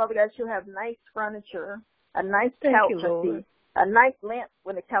thank you, Father God, she'll have nice furniture, a nice couch, I see. A nice lamp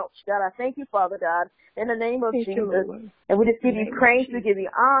with a couch. God, I thank you, Father God, in the name of Jesus. And we just give you praise, we give you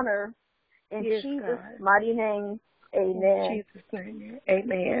honor in Jesus' mighty name. Amen. In Jesus' name,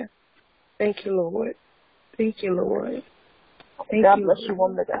 amen. Thank you, Lord. Thank you, Lord. God bless you,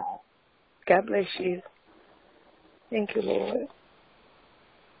 woman of God. God bless you. Thank you, Lord.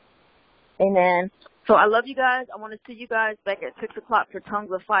 Amen. So I love you guys. I want to see you guys back at 6 o'clock for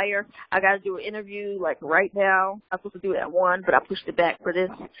Tongues of Fire. I got to do an interview like right now. I'm supposed to do it at 1, but I pushed it back for this.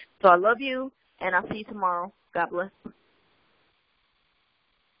 So I love you, and I'll see you tomorrow. God bless.